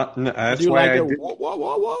 Uh-huh. No, that's do why like I it. did. Whoa, whoa,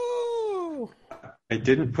 whoa, whoa. I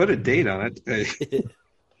didn't put a date on it.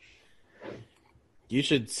 You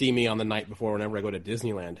should see me on the night before whenever I go to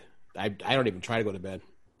Disneyland. I don't even try to go to bed.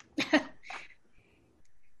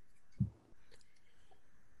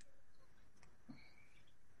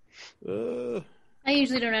 I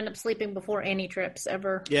usually don't end up sleeping before any trips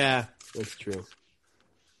ever. Yeah, that's true.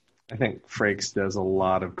 I think Frakes does a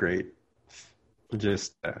lot of great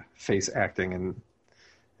just face acting in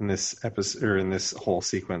this episode or in this whole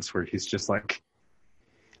sequence where he's just like,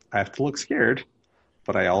 I have to look scared,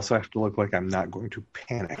 but I also have to look like I'm not going to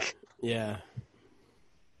panic. Yeah.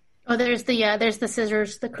 Oh, there's the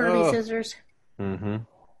scissors, the curvy scissors. Mm-hmm.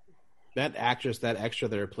 That actress, that extra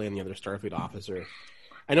there playing the other Starfleet officer.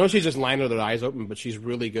 I know she's just lying with her eyes open, but she's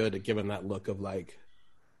really good at giving that look of like,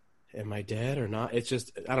 am I dead or not? It's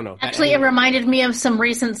just, I don't know. Actually, it reminded me of some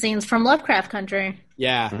recent scenes from Lovecraft Country.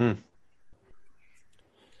 Yeah. Mm-hmm.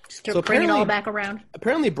 Just to bring it all back around.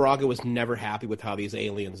 Apparently Braga was never happy with how these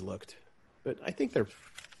aliens looked, but I think they're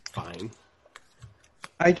fine.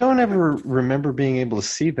 I don't ever remember being able to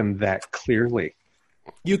see them that clearly.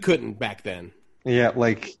 You couldn't back then. Yeah,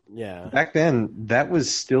 back then, that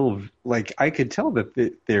was still, I could tell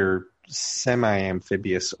that they're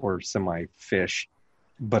semi-amphibious or semi-fish,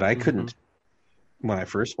 but I couldn't when I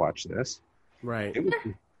first watched this. Right. It was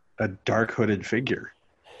a dark hooded figure.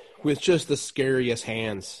 With just the scariest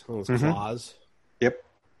hands, those claws. Yep.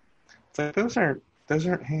 It's like, those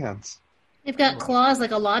aren't hands. They've got claws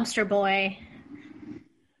like a lobster boy.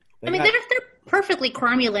 They're perfectly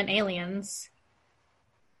cromulent aliens.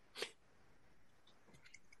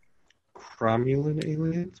 Cromulent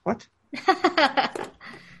aliens? What?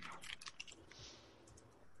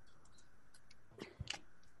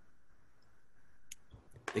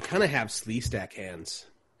 They kind of have Sleestack hands.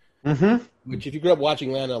 Mm-hmm. Which, if you grew up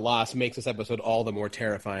watching Land of the Lost, makes this episode all the more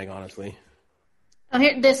terrifying, honestly. Oh,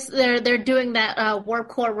 here, they're doing that warp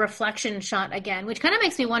core reflection shot again, which kind of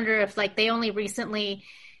makes me wonder if they only recently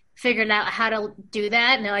figured out how to do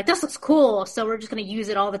that, and they're like, this looks cool, so we're just going to use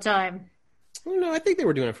it all the time. No, I think they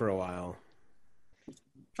were doing it for a while.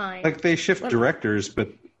 Fine. They shift directors, but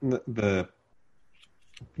the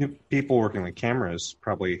people working the cameras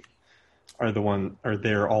probably are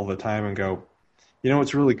there all the time and go, you know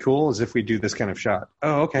what's really cool is if we do this kind of shot.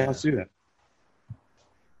 Oh, okay, let's do that.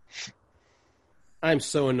 I'm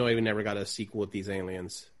so annoyed we never got a sequel with these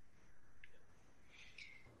aliens.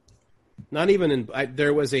 Not even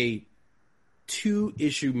there was a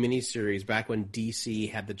 2-issue miniseries back when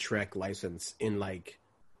DC had the Trek license in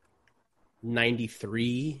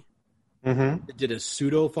 93. Mm-hmm. It did a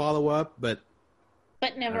pseudo follow-up, but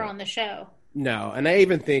never on the show. No, and I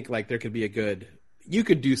even think there could be you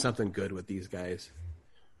could do something good with these guys.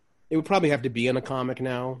 It would probably have to be in a comic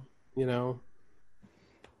now,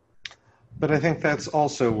 But I think that's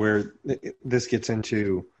also where this gets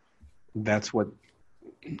into. That's what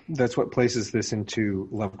places this into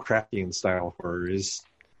Lovecraftian style horror is.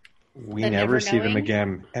 We never see them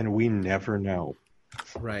again, and we never know.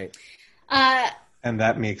 Right. And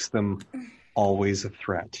that makes them always a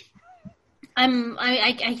threat.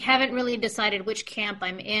 I haven't really decided which camp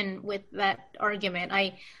I'm in with that argument.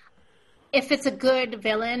 If it's a good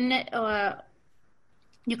villain,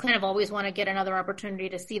 you kind of always want to get another opportunity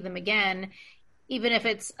to see them again, even if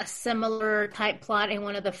it's a similar type plot in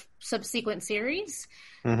one of the subsequent series.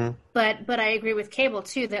 Mm-hmm. But I agree with Cable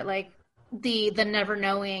too that like the never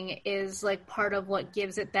knowing is like part of what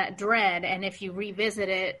gives it that dread. And if you revisit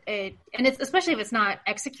it, and it's especially if it's not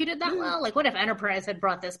executed that well. Like, what if Enterprise had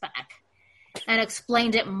brought this back and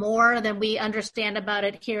explained it more than we understand about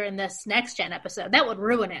it here in this next gen episode? That would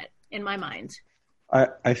ruin it in my mind.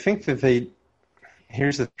 I think that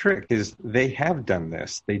here's the trick, is they have done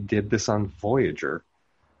this. They did this on Voyager,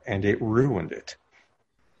 and it ruined it.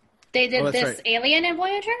 They did this right. Alien in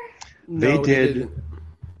Voyager? They No, did.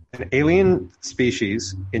 An alien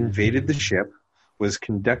species invaded the ship, was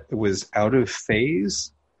out of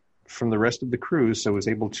phase from the rest of the crew, so was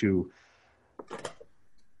able to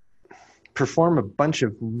perform a bunch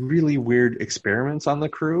of really weird experiments on the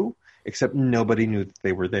crew, except nobody knew that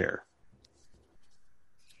they were there.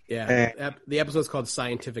 Yeah, the episode's called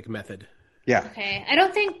Scientific Method. Yeah. Okay, I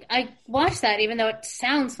don't think I watched that, even though it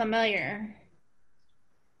sounds familiar.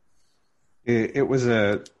 It was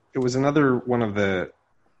another one of the.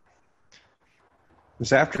 It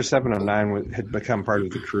was after 7 of 9 had become part of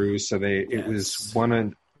the crew, so it was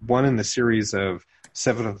one in the series of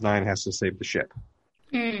 7 of 9 has to save the ship.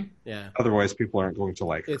 Mm. Yeah. Otherwise, people aren't going to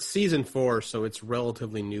like it. It's season 4, so it's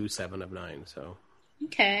relatively new 7 of 9. So.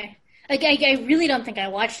 Okay. I really don't think I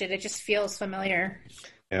watched it. It just feels familiar.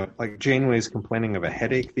 Yeah, like Janeway's complaining of a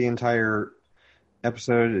headache the entire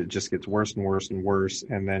episode. It just gets worse and worse and worse,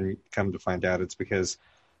 and then you come to find out it's because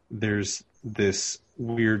there's this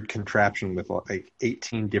weird contraption with like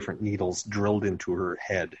 18 different needles drilled into her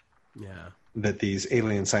head. Yeah. That these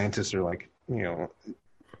alien scientists are like,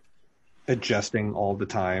 adjusting all the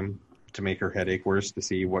time to make her headache worse, to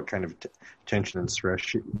see what kind of tension and stress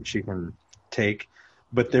she can take.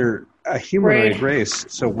 But they're a humanoid race,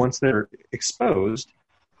 so once they're exposed,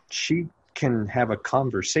 she can have a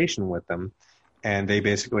conversation with them, and they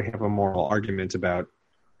basically have a moral argument about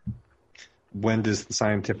when does the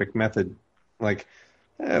scientific method,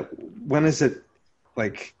 when is it,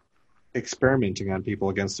 experimenting on people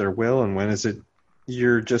against their will, and when is it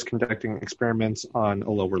you're just conducting experiments on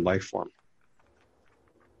a lower life form?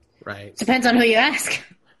 Right. Depends on who you ask.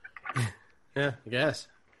 Yeah, I guess.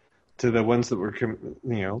 To the ones that were,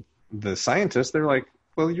 the scientists, they're like,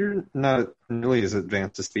 well, you're not nearly as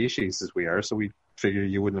advanced a species as we are, so we figure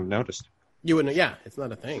you wouldn't have noticed. You wouldn't, yeah, it's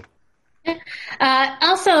not a thing.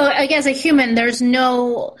 Also, like, as a human, there's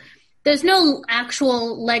no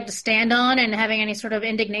actual leg to stand on and having any sort of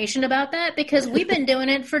indignation about that, because we've been doing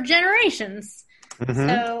it for generations. Mm-hmm.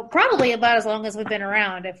 So probably about as long as we've been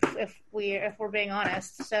around, if we're being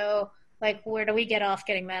honest. So, where do we get off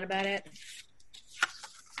getting mad about it?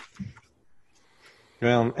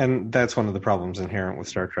 Well, and that's one of the problems inherent with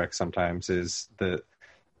Star Trek sometimes, is the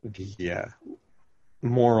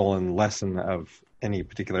moral and lesson of any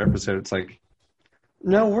particular episode. It's like,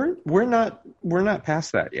 no, we're not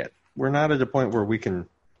past that yet. We're not at a point where we can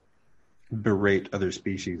berate other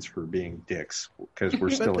species for being dicks, because we're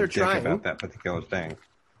still a dick about that particular thing.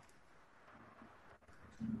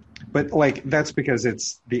 But that's because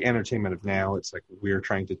it's the entertainment of now. It's like we're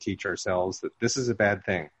trying to teach ourselves that this is a bad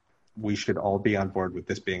thing. We should all be on board with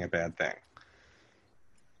this being a bad thing.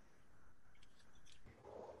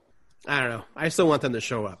 I don't know. I still want them to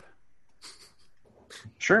show up.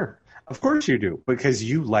 Sure. Of course you do, because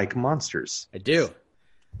you like monsters. I do.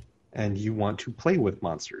 And you want to play with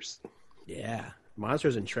monsters. Yeah.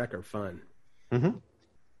 Monsters in Trek are fun. Mm-hmm.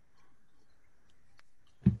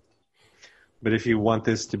 But if you want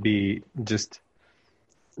this to be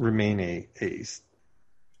remain a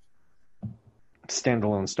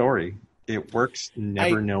standalone story, it works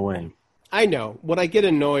never knowing. I know. What I get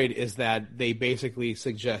annoyed is that they basically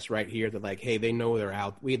suggest right here that, hey, they know they're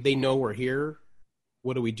out. They know we're here.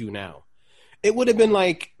 What do we do now? It would have been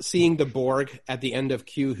like seeing the Borg at the end of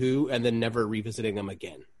Q Who and then never revisiting them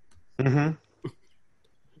again. Mm-hmm.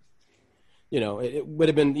 It would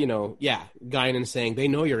have been, Guinan saying, they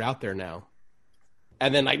know you're out there now.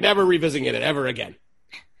 And then, never revisiting it ever again.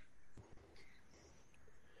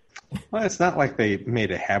 Well, it's not like they made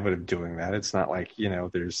a habit of doing that. It's not like,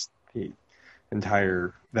 there's the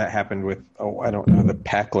entire... That happened with, the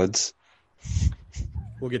Packlids.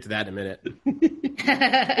 We'll get to that in a minute.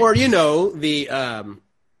 Or,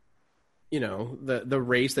 the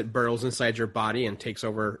race that burrows inside your body and takes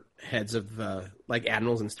over heads of, like,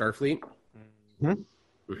 admirals in Starfleet. Mm-hmm.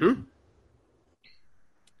 Mm-hmm.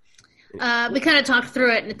 We kind of talked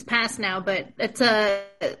through it, and it's past now, but that's a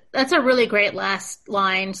really great last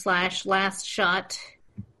line / last shot.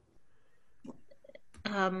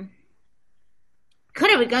 Kind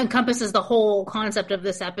of encompasses the whole concept of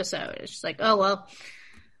this episode. It's just like, oh well,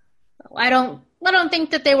 I don't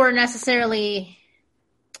think that they were necessarily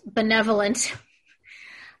benevolent.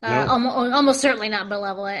 No. Almost certainly not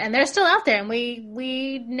malevolent, and they're still out there, and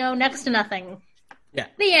we know next to nothing. Yeah.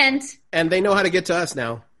 The end. And they know how to get to us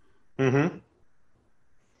now. Mm-hmm.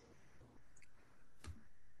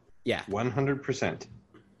 Yeah. 100%.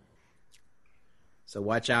 So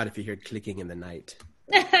watch out if you hear clicking in the night.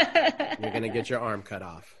 You're going to get your arm cut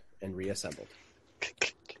off and reassembled.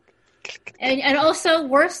 And also,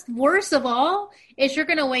 worst of all, is you're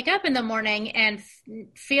going to wake up in the morning and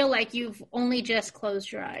feel like you've only just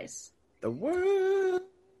closed your eyes. The worst.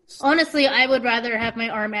 Honestly, I would rather have my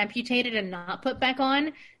arm amputated and not put back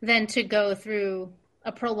on than to go through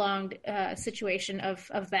a prolonged situation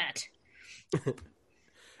of that.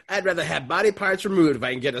 I'd rather have body parts removed if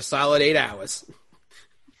I can get a solid 8 hours.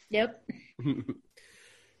 Yep.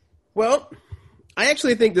 Well, I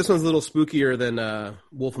actually think this one's a little spookier than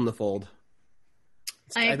Wolf in the Fold.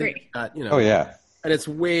 I agree. Oh, yeah. And it's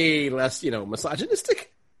way less,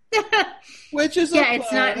 misogynistic. Which is yeah,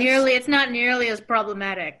 it's not nearly as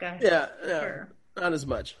problematic. Sure. Not as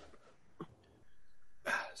much.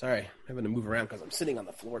 Sorry, I'm having to move around because I'm sitting on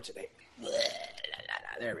the floor today.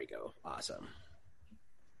 There we go. Awesome.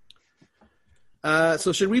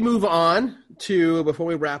 So should we move on to, before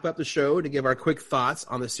we wrap up the show, to give our quick thoughts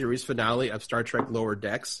on the series finale of Star Trek Lower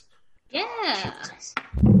Decks? Yeah.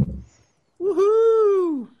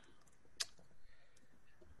 Woohoo!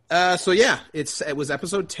 It was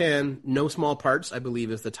episode 10, No Small Parts, I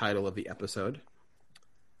believe is the title of the episode.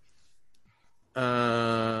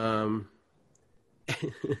 And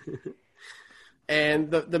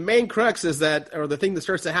the main crux is that, or the thing that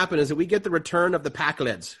starts to happen is that we get the return of the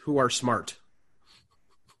Pakleds, who are smart.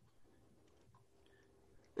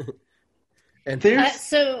 And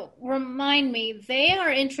so remind me, they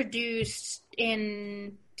are introduced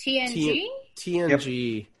in TNG?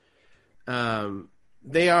 TNG. Yep.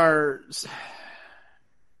 They are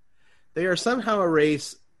somehow a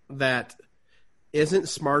race that isn't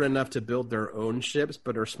smart enough to build their own ships,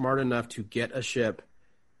 but are smart enough to get a ship,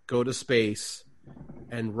 go to space,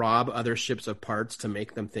 and rob other ships of parts to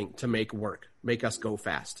make them think, to make work, make us go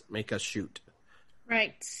fast, make us shoot.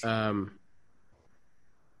 Right.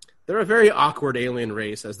 They're a very awkward alien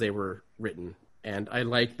race as they were written, and I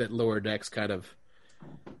like that Lower Decks kind of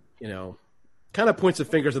points the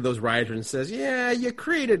fingers at those writers and says, yeah, you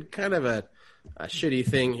created kind of a shitty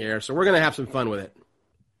thing here, so we're going to have some fun with it.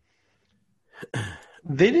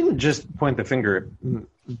 They didn't just point the finger at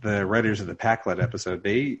the writers of the Packlet episode.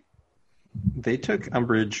 They took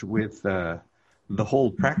umbrage with the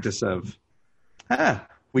whole practice of,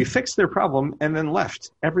 we fixed their problem and then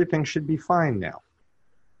left. Everything should be fine now.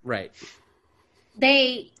 Right.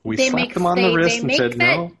 We slapped them on the wrist and said,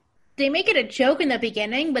 no. They make it a joke in the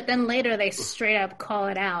beginning, but then later they straight up call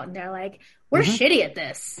it out, and they're like, we're shitty at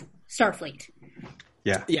this, Starfleet.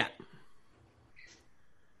 Yeah.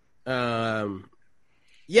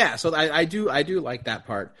 Yeah. So I do like that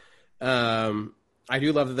part. I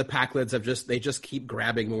do love that the Pakleds they just keep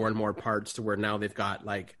grabbing more and more parts to where now they've got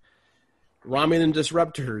like Romulan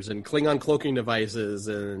disruptors and Klingon cloaking devices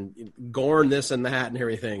and Gorn this and that and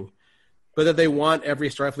everything. But that they want every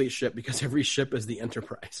Starfleet ship because every ship is the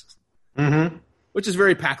Enterprise. Mm-hmm. Which is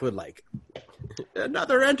very Pakled-like.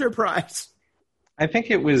 Another Enterprise. I think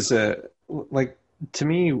it was, to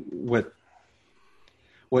me, what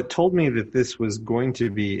told me that this was going to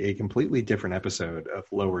be a completely different episode of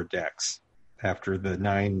Lower Decks after the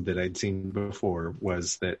 9 that I'd seen before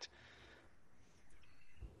was that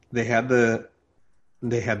they had the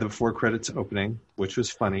before credits opening, which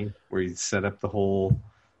was funny, where you set up the whole,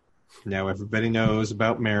 now everybody knows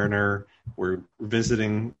about Mariner. We're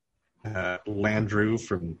visiting Landru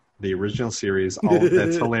from the original series. All of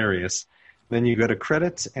that's hilarious. Then you go to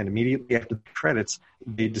credits, and immediately after the credits,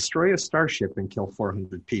 they destroy a starship and kill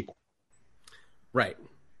 400 people. Right.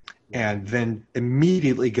 And then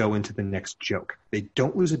immediately go into the next joke. They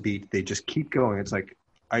don't lose a beat. They just keep going. It's like,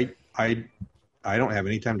 I don't have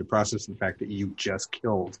any time to process the fact that you just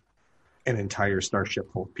killed an entire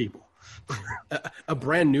starship full of people. A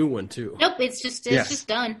brand new one, too. Nope, it's just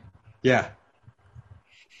done. Yeah.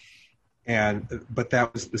 But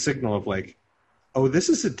that was the signal of like, oh, this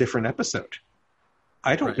is a different episode.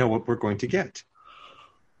 I don't know what we're going to get.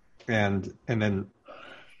 And then,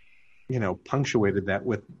 punctuated that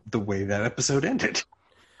with the way that episode ended.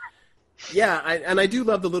 Yeah, I do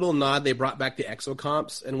love the little nod they brought back to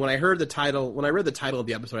exocomps. And when I read the title of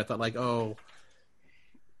the episode, I thought like, oh,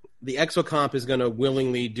 the exocomp is going to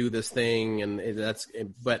willingly do this thing,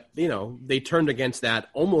 but they turned against that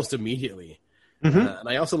almost immediately. Mm-hmm. And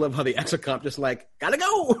I also love how the exocomp just like, gotta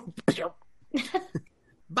go,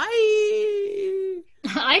 bye.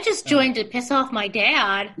 I just joined to piss off my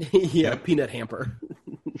dad. Yeah, Peanut Hamper.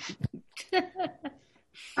 Peanut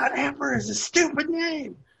Hamper is a stupid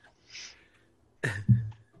name.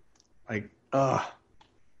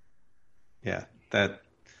 Yeah, that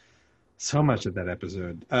so much of that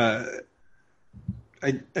episode. I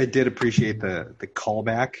did appreciate the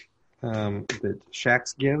callback that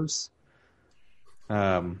Shax gives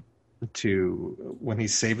to when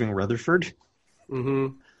he's saving Rutherford.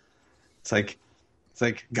 Mm-hmm. It's like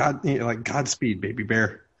God, like Godspeed, baby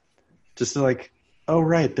bear. Just like, oh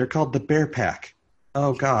right, they're called the Bear Pack.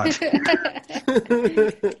 Oh God.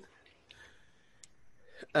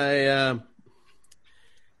 I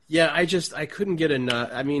couldn't get enough.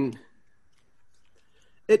 I mean,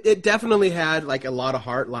 it definitely had like a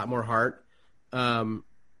lot more heart.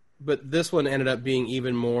 But this one ended up being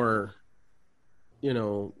even more,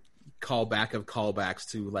 callback of callbacks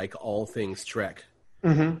to like all things Trek.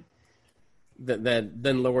 Mm-hmm.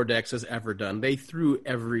 Than Lower Decks has ever done. They threw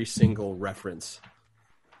every single reference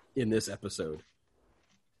in this episode.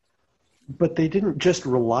 But they didn't just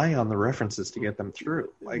rely on the references to get them through.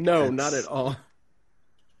 No, not at all.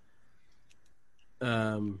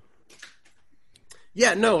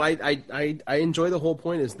 Yeah, no, I enjoy the whole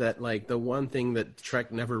point is that like the one thing that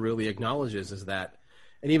Trek never really acknowledges is that,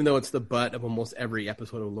 and even though it's the butt of almost every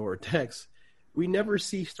episode of Lower Decks, we never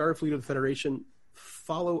see Starfleet or the Federation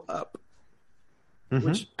follow up. Mm-hmm.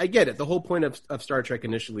 Which I get it. The whole point of Star Trek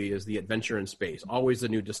initially is the adventure in space, always the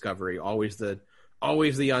new discovery, always the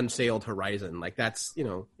unsailed horizon. Like that's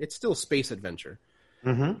it's still space adventure.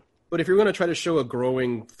 Mm-hmm. But if you're going to try to show a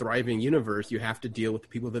growing, thriving universe, you have to deal with the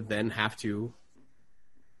people that then have to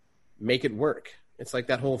make it work. It's like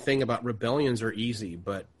that whole thing about rebellions are easy,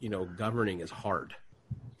 but governing is hard.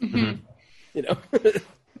 Mm-hmm.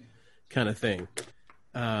 Kind of thing.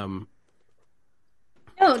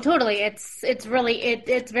 No, totally. It's really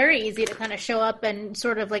it's very easy to kind of show up and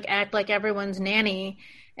sort of like act like everyone's nanny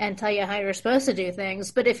and tell you how you're supposed to do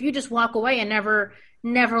things. But if you just walk away and never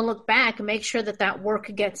look back and make sure that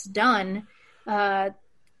work gets done, that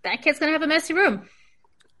kid's gonna have a messy room.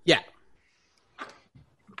 Yeah.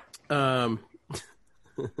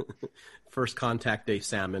 First Contact Day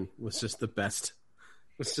salmon was just the best.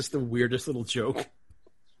 It was just the weirdest little joke.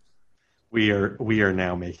 We are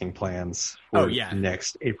now making plans for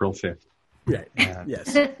next April 5th. Right.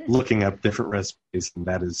 Yes. Looking up different recipes, and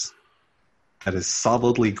that is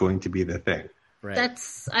solidly going to be the thing. Right.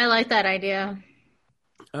 I like that idea.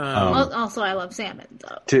 Also, I love salmon.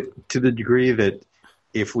 So. To the degree that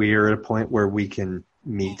if we are at a point where we can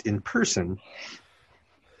meet in person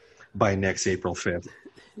by next April 5th,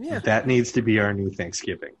 that needs to be our new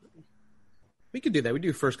Thanksgiving. We could do that. We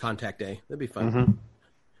do First Contact Day. That'd be fun. Mm-hmm.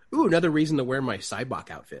 Ooh, another reason to wear my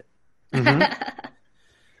Cybok outfit.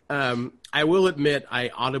 Mm-hmm. I will admit I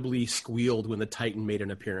audibly squealed when the Titan made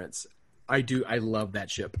an appearance. I do. I love that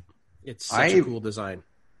ship. It's such a cool design.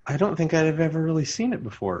 I don't think I've ever really seen it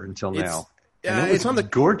before until now. It's on the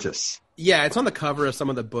gorgeous. Yeah, it's on the cover of some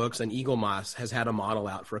of the books, and Eagle Moss has had a model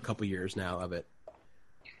out for a couple years now of it.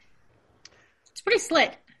 It's pretty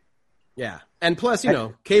slick. Yeah, and plus,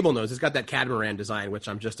 Cable knows it's got that catamaran design, which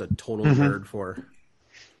I'm just a total nerd for.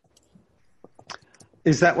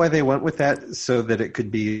 Is that why they went with that, so that it could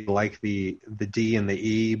be like the D and the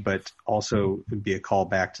E, but also be a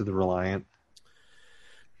callback to the Reliant?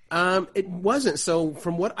 It wasn't. So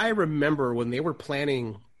from what I remember, when they were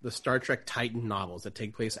planning the Star Trek Titan novels that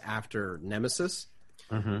take place after Nemesis,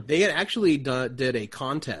 they had actually did a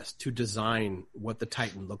contest to design what the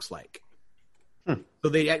Titan looks like. So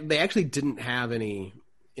they actually didn't have any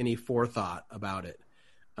forethought about it.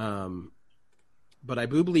 But I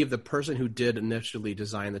do believe the person who did initially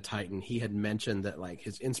design the Titan, he had mentioned that like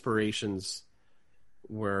his inspirations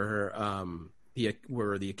were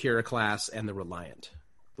the Akira class and the Reliant.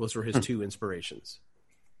 Those were his two inspirations.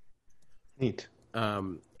 Neat.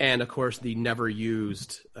 And of course, the never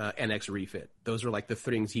used NX refit. Those are like the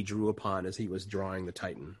things he drew upon as he was drawing the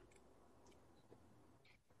Titan.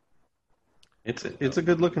 It's a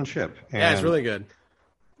good looking ship. Yeah, it's really good.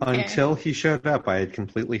 Until he showed up, I had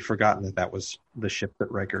completely forgotten that was the ship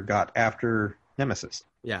that Riker got after Nemesis.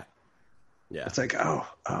 Yeah. Yeah. It's like, oh.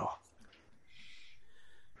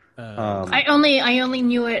 I only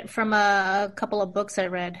knew it from a couple of books I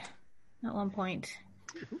read at one point.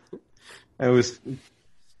 It was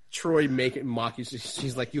Troy making mock you.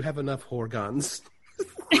 She's like, you have enough whore-guns.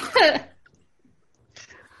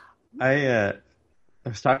 I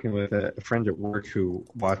was talking with a friend at work who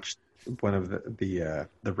watched one of the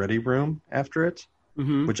Ready Room after it,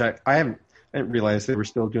 which I didn't realize they were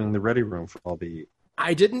still doing the Ready Room for all the.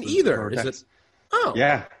 I didn't either. Is it? Oh,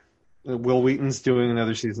 yeah. Will Wheaton's doing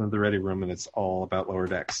another season of the Ready Room, and it's all about Lower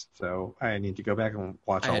Decks. So I need to go back and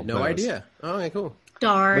watch all of those. I had no idea. Oh, okay, cool.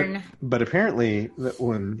 Darn. But apparently,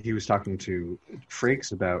 when he was talking to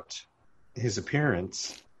Frakes about his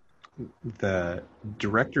appearance, the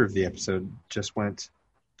director of the episode just went,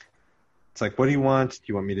 it's like, what do you want? Do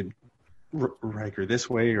you want me to Riker this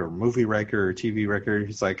way, or movie Riker, or TV Riker?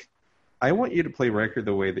 He's like, I want you to play Riker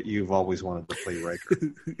the way that you've always wanted to play Riker.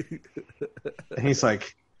 And he's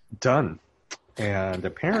like, done. And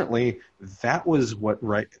apparently that was what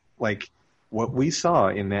we saw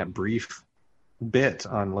in that brief bit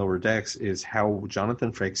on Lower Decks is how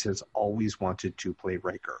Jonathan Frakes has always wanted to play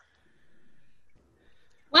Riker.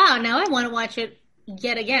 Wow, now I want to watch it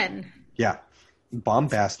yet again. Yeah.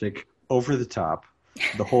 Bombastic, over the top,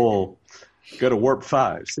 the whole go to warp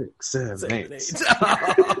 5, 6, 7, 8.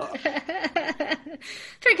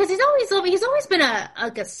 Because he's always been a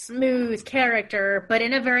smooth character, but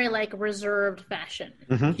in a very reserved fashion.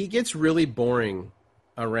 Mm-hmm. He gets really boring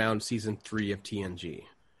around season 3 of TNG.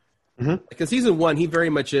 Because season 1, he very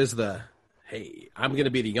much is hey, I'm going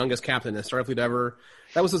to be the youngest captain in Starfleet ever.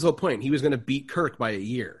 That was his whole point. He was going to beat Kirk by a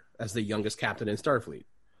year as the youngest captain in Starfleet.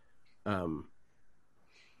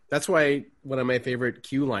 That's why one of my favorite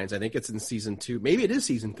Q lines, I think it's in season 2. Maybe it is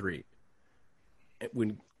season 3.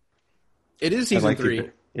 It is season 3.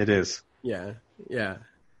 It is. Yeah.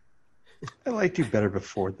 I liked you better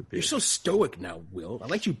before the beard. You're so stoic now, Will. I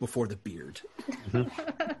liked you before the beard.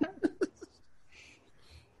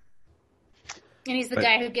 And he's the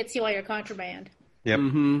guy who gets you all your contraband. Yep.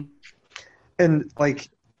 Mm-hmm. And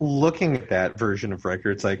looking at that version of Riker,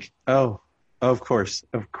 it's like, oh, of course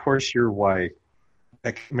you're why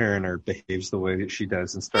Beck Mariner behaves the way that she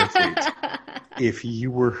does in Starfleet. If you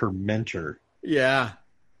were her mentor,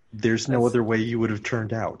 there's no other way you would have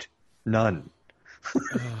turned out. None.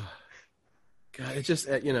 God, it just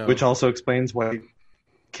Which also explains why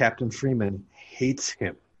Captain Freeman hates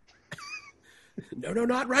him. No,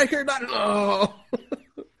 not Riker, not oh.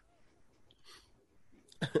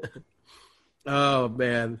 Oh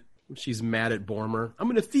man, she's mad at Bormer. I'm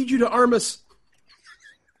going to feed you to Armus.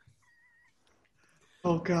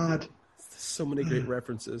 Oh God, so many great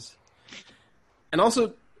references. And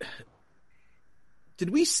also, did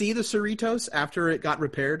we see the Cerritos after it got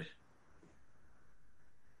repaired?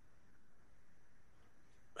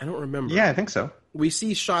 I don't remember. Yeah, I think so. We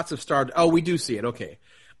see shots of Star. Oh, we do see it. Okay.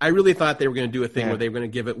 I really thought they were going to do a thing where they were going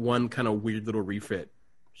to give it one kind of weird little refit.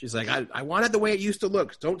 She's like, I want it the way it used to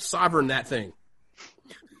look. Don't sovereign that thing.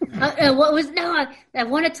 I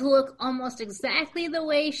want it to look almost exactly the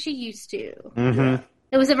way she used to. Mm-hmm.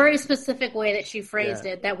 It was a very specific way that she phrased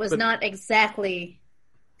it. That was not exactly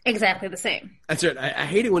the same. That's right. I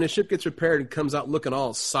hate it when a ship gets repaired and comes out looking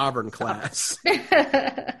all sovereign class.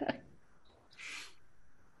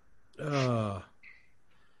 Oh.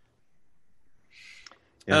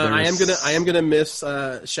 I am gonna miss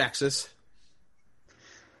Shaxis.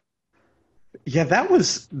 Yeah, that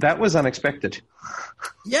was unexpected.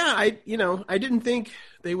 Yeah, I didn't think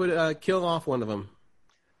they would kill off one of them.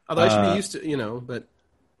 Although I should be used to, but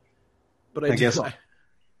I guess.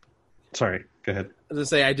 Sorry, go ahead. I was gonna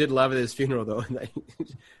say I did love at his funeral though.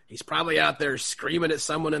 He's probably out there screaming at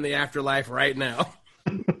someone in the afterlife right now.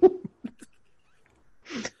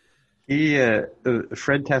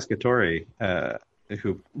 Fred Tascatore,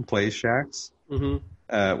 who plays Shax,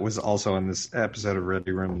 was also in this episode of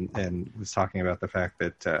Ready Room and was talking about the fact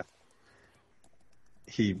that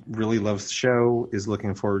he really loves the show, is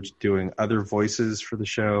looking forward to doing other voices for the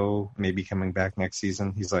show, maybe coming back next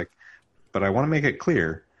season. He's like, but I want to make it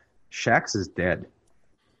clear, Shax is dead.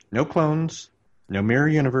 No clones, no mirror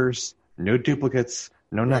universe, no duplicates,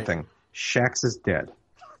 no nothing. Shax is dead.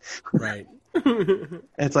 Right.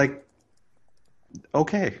 It's like,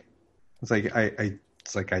 okay. It's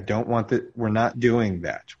like I don't want that. We're not doing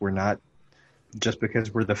that. We're not, just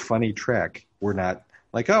because we're the funny Trek, we're not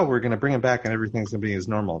like, oh, we're going to bring him back and everything's going to be as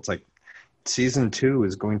normal. It's like season 2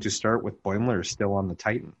 is going to start with Boimler still on the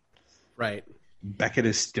Titan. Right. Beckett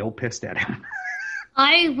is still pissed at him.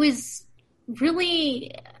 I was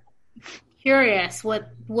really curious what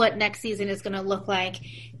next season is going to look like,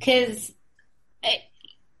 because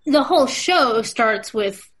the whole show starts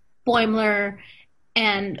with Boimler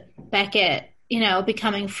and Beckett,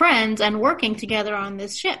 becoming friends and working together on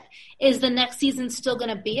this ship. Is the next season still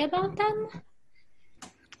going to be about them?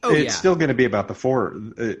 It's still going to be about the four.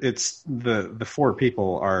 It's the four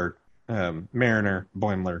people are Mariner,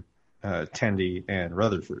 Boimler, Tendi, and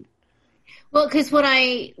Rutherford. Well, because what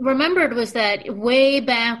I remembered was that way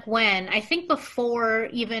back when, I think before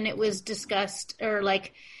even it was discussed or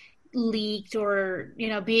leaked or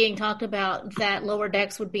being talked about that Lower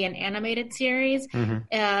Decks would be an animated series,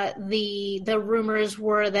 the rumors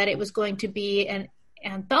were that it was going to be an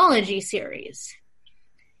anthology series.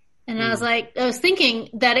 And I was thinking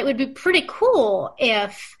that it would be pretty cool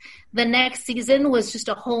if the next season was just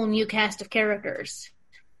a whole new cast of characters.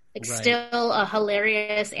 Still a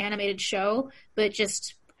hilarious animated show, but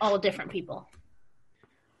just all different people.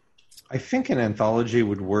 I think an anthology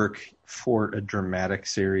would work for a dramatic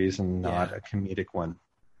series and not a comedic one.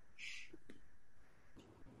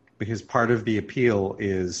 Because part of the appeal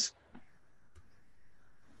is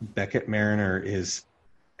Beckett Mariner is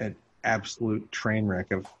an absolute train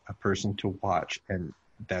wreck of a person to watch, and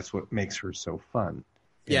that's what makes her so fun.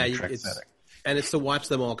 Yeah, it's to watch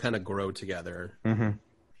them all kind of grow together. Mm-hmm.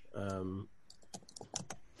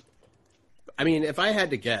 I mean, if I had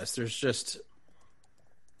to guess, there's just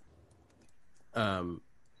Boimler's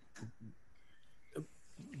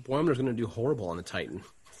going to do horrible on the Titan.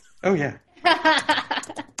 Oh yeah,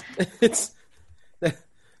 that's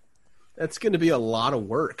going to be a lot of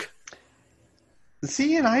work.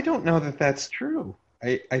 See, and I don't know that that's true.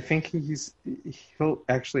 I think he'll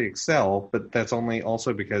actually excel, but that's only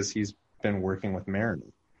also because he's been working with Mariner.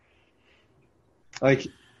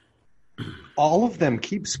 All of them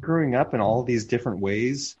keep screwing up in all these different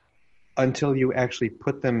ways until you actually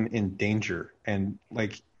put them in danger. And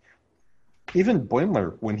even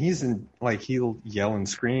Boimler, when he's in, he'll yell and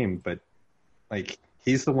scream, but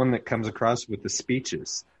he's the one that comes across with the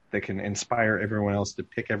speeches that can inspire everyone else to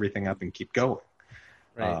pick everything up and keep going.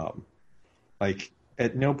 Right.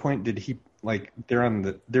 At no point did he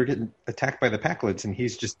they're getting attacked by the Packlets, and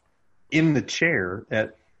he's just in the chair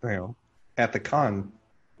at the con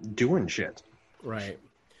doing shit. Right.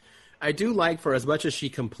 I do like, for as much as she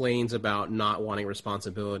complains about not wanting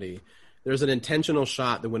responsibility, there's an intentional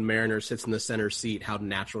shot that when Mariner sits in the center seat, how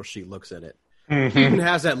natural she looks at it. Mm-hmm. She even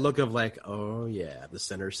has that look of oh yeah, the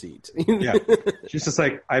center seat. Yeah. She's just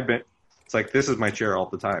it's this is my chair all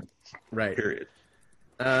the time. Right. Period.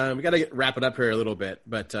 We got to wrap it up here a little bit,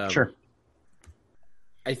 but sure.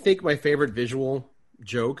 I think my favorite visual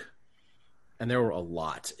joke, and there were a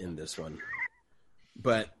lot in this one,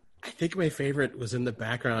 but I think my favorite was in the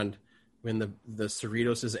background when the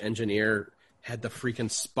Cerritos' engineer had the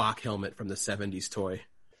freaking Spock helmet from the 70s toy.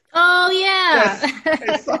 Oh, yeah. Yes,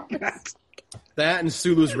 I saw that. That and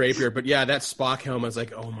Sulu's rapier, but yeah, that Spock helmet, I was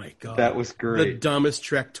like, oh my god. That was great. The dumbest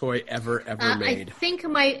Trek toy ever made. I think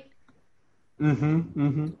my...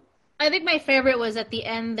 I think my favorite was at the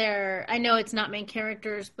end there. I know it's not main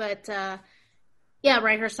characters, but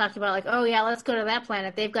Riker's talking about let's go to that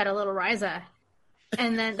planet. They've got a little Ryza.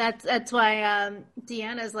 And then that's why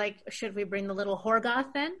Deanna's like, should we bring the little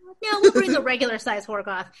Horgoth then? No, we'll bring the regular size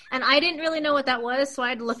Horgoth. And I didn't really know what that was, so I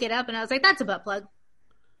had to look it up, and I was like, that's a butt plug.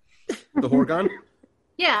 The Horgon?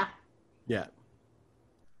 Yeah. Yeah.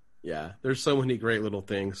 Yeah, there's so many great little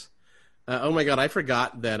things. Oh my god, I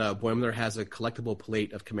forgot that Boimler has a collectible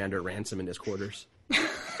plate of Commander Ransom in his quarters.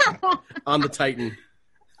 On the Titan.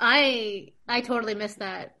 I totally missed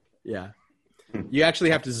that. Yeah. You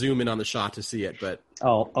actually have to zoom in on the shot to see it, but...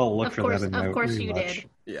 I'll look for that in my Of course rewatch. You did.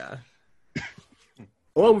 Yeah.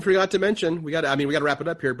 Oh, we forgot to mention, we got to wrap it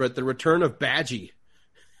up here, but the return of Badgie.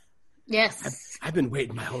 Yes. I've been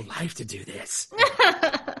waiting my whole life to do this.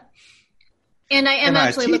 And I am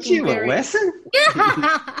actually looking a lesson?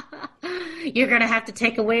 You're going to have to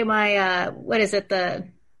take away my, what is it, the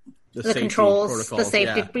controls, the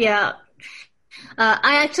safety. Yeah.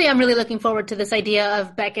 I actually am really looking forward to this idea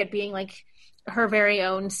of Beckett being her very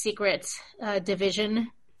own secret division.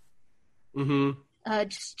 Mm-hmm.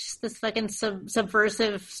 Just this fucking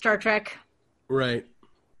subversive Star Trek. Right.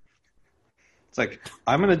 It's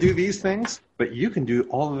I'm going to do these things, but you can do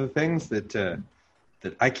all of the things that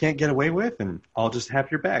I can't get away with, and I'll just have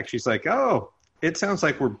your back. She's like, oh, it sounds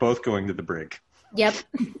like we're both going to the brig. Yep.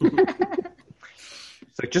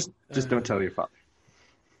 It's just don't tell your father.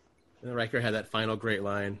 And Riker had that final great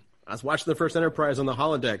line. I was watching the first Enterprise on the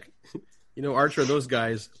holodeck. Archer, those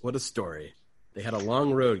guys, what a story. They had a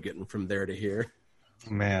long road getting from there to here.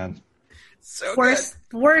 Man. So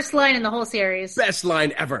worst line in the whole series. Best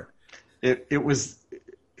line ever. It was...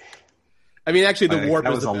 I mean, actually, the warp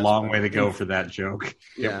that is was the a best long one. way to go for that joke.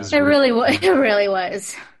 Yeah. It really was. It really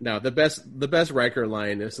was. No, the best Riker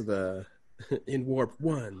line is the in warp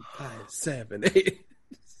 1, 5, 7, 8.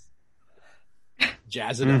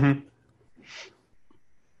 Jazz it up.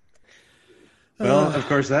 Well, of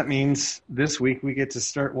course, that means this week we get to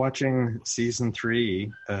start watching season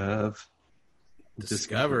 3 of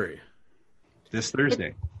Discovery. This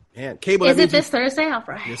Thursday. Man, Cable. Is it this Thursday? All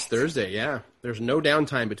right. This Thursday, yeah. There's no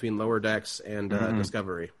downtime between Lower Decks and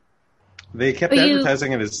Discovery. They kept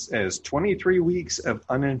advertising it as 23 weeks of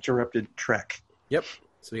uninterrupted Trek. Yep.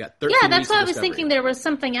 So we got 13 Yeah, that's weeks why of I was Discovery. thinking there was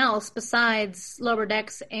something else besides Lower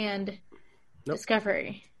Decks and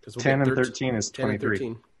Discovery. 10 and 13 is 10 and 23.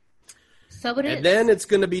 13. So it is. And then it's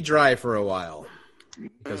going to be dry for a while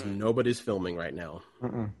because nobody's filming right now,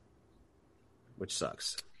 which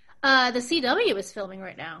sucks. The CW is filming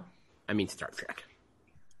right now. I mean, Star Trek.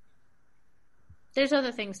 There's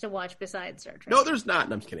other things to watch besides Star Trek. No, there's not.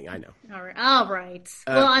 No, I'm just kidding. I know. All right.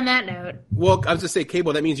 Well, on that note. Well, I was just say,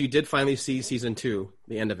 Cable, that means you did finally see season 2,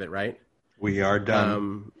 the end of it, right? We are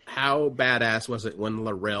done. How badass was it when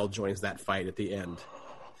L'Rell joins that fight at the end?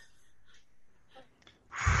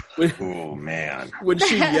 Oh, man. When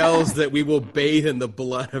she yells that we will bathe in the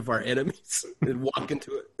blood of our enemies and walk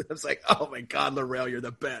into it. I was like, oh my God, L'Rell, you're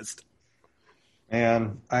the best.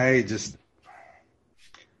 And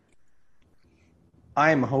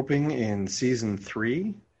I'm hoping in season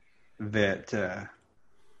 3 that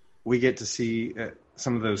we get to see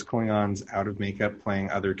some of those Klingons out of makeup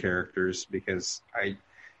playing other characters, because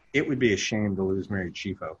it would be a shame to lose Mary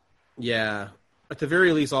Chieffo. Yeah. At the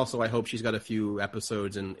very least, also, I hope she's got a few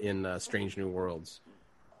episodes in Strange New Worlds.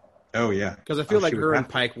 Oh, yeah. Because I feel like her and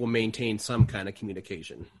Pike will maintain some kind of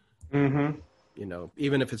communication. Mm-hmm. You know,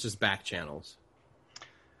 even if it's just back channels.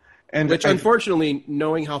 And which, unfortunately,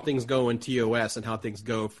 knowing how things go in TOS and how things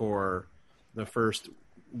go for the first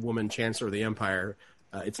woman Chancellor of the Empire,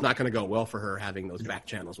 it's not going to go well for her having those back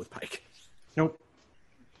channels with Pike. Nope.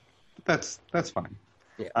 That's fine.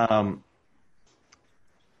 Yeah.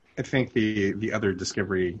 I think the other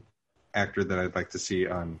Discovery actor that I'd like to see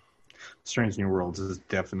on Strange New Worlds is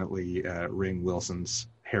definitely Rainn Wilson's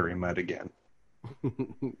Harry Mudd again.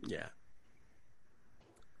 Yeah.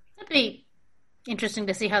 That'd be interesting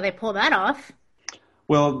to see how they pull that off.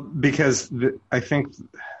 Well, because I think...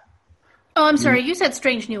 Oh, I'm sorry. You said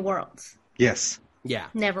Strange New Worlds. Yes. Yeah.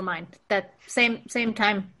 Never mind. That same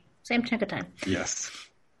time, same chunk of time. Yes.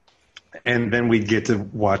 And then we'd get to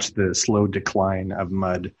watch the slow decline of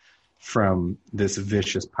Mudd from this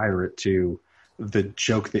vicious pirate to the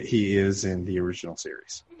joke that he is in the original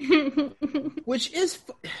series.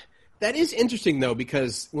 That is interesting, though,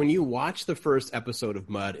 because when you watch the first episode of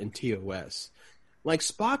Mudd in TOS, like,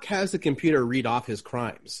 Spock has the computer read off his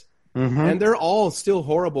crimes. Mm-hmm. And they're all still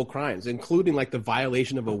horrible crimes, including, like, the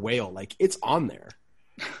violation of a whale. Like, it's on there.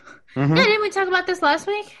 Mm-hmm. Yeah, didn't we talk about this last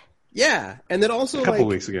week? Yeah, and then also a couple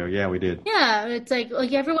weeks ago, yeah, we did. Yeah, it's like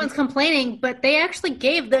everyone's complaining, but they actually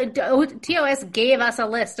gave TOS gave us a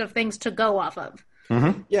list of things to go off of.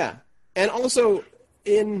 Mm-hmm. Yeah, and also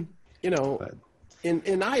in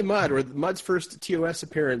I, Mudd, or Mudd's first TOS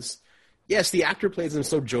appearance, yes, the actor plays him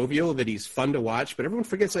so jovial that he's fun to watch, but everyone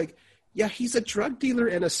forgets, like, yeah, he's a drug dealer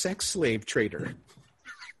and a sex slave trader.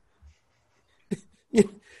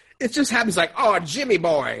 It just happens like, oh, Jimmy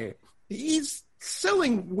boy, he's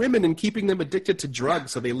selling women and keeping them addicted to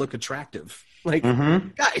drugs so they look attractive. Like,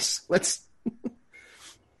 guys, let's,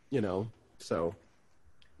 so.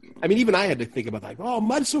 I mean, even I had to think about, like, oh,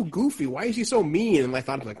 Mudd's so goofy. Why is he so mean? And I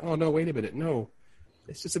thought, like, oh, no, wait a minute. No.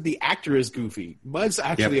 It's just that the actor is goofy. Mudd's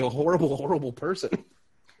actually a horrible, horrible person.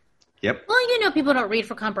 Yep. Well, people don't read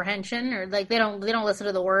for comprehension, or, like, they don't listen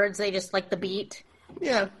to the words. They just like the beat.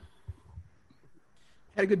 Yeah.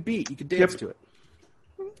 Had a good beat. You could dance to it.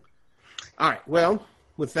 All right. Well,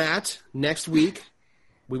 with that, next week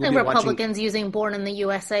we will and be Republicans using "Born in the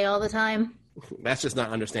USA" all the time. That's just not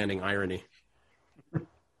understanding irony.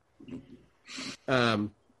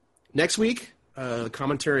 Next week,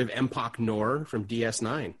 commentary of Empok Nor from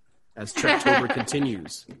DS9 as Trektober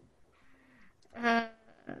continues.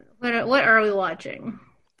 What are we watching?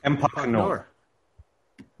 Empok Nor.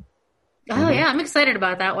 Oh yeah, I'm excited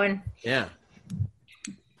about that one. Yeah.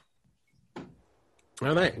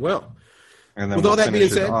 All right. Well, and then with all that being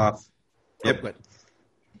said, yep.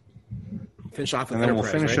 Finish off with and then we'll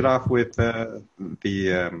finish it off with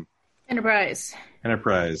the Enterprise.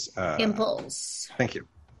 Impulse. Thank you.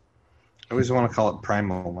 I always want to call it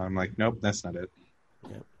Primal. I'm like, nope, that's not it.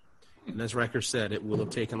 Yep. And as Riker said, it will have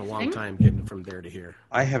taken a long time getting from there to here.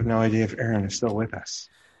 I have no idea if Aaron is still with us.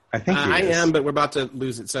 I think he is. I am, but we're about to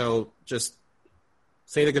lose it. So just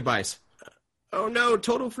say the goodbyes. Oh no,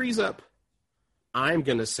 total freeze up. I'm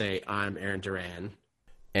going to say I'm Aaron Duran.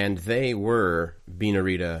 And they were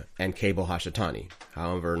Binarita and Cable Hashatani.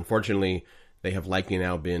 However, unfortunately, they have likely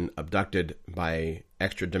now been abducted by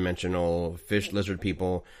extra-dimensional fish lizard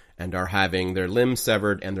people and are having their limbs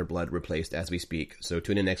severed and their blood replaced as we speak. So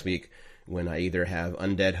tune in next week when I either have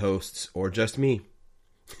undead hosts or just me.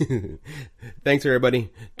 Thanks,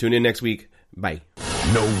 everybody. Tune in next week. Bye.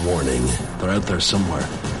 No warning. They're out there somewhere.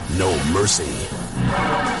 No mercy.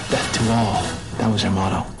 Death to all. That was our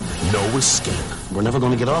motto. No escape. We're never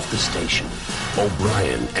going to get off this station.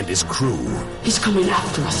 O'Brien and his crew He's coming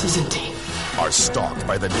after us, isn't he? are stalked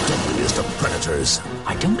by the deadliest of predators.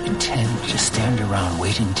 I don't intend to stand around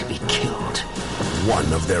waiting to be killed.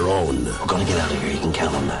 One of their own. We're going to get out of here. You can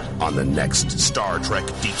count on that. On the next Star Trek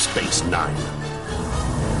Deep Space Nine.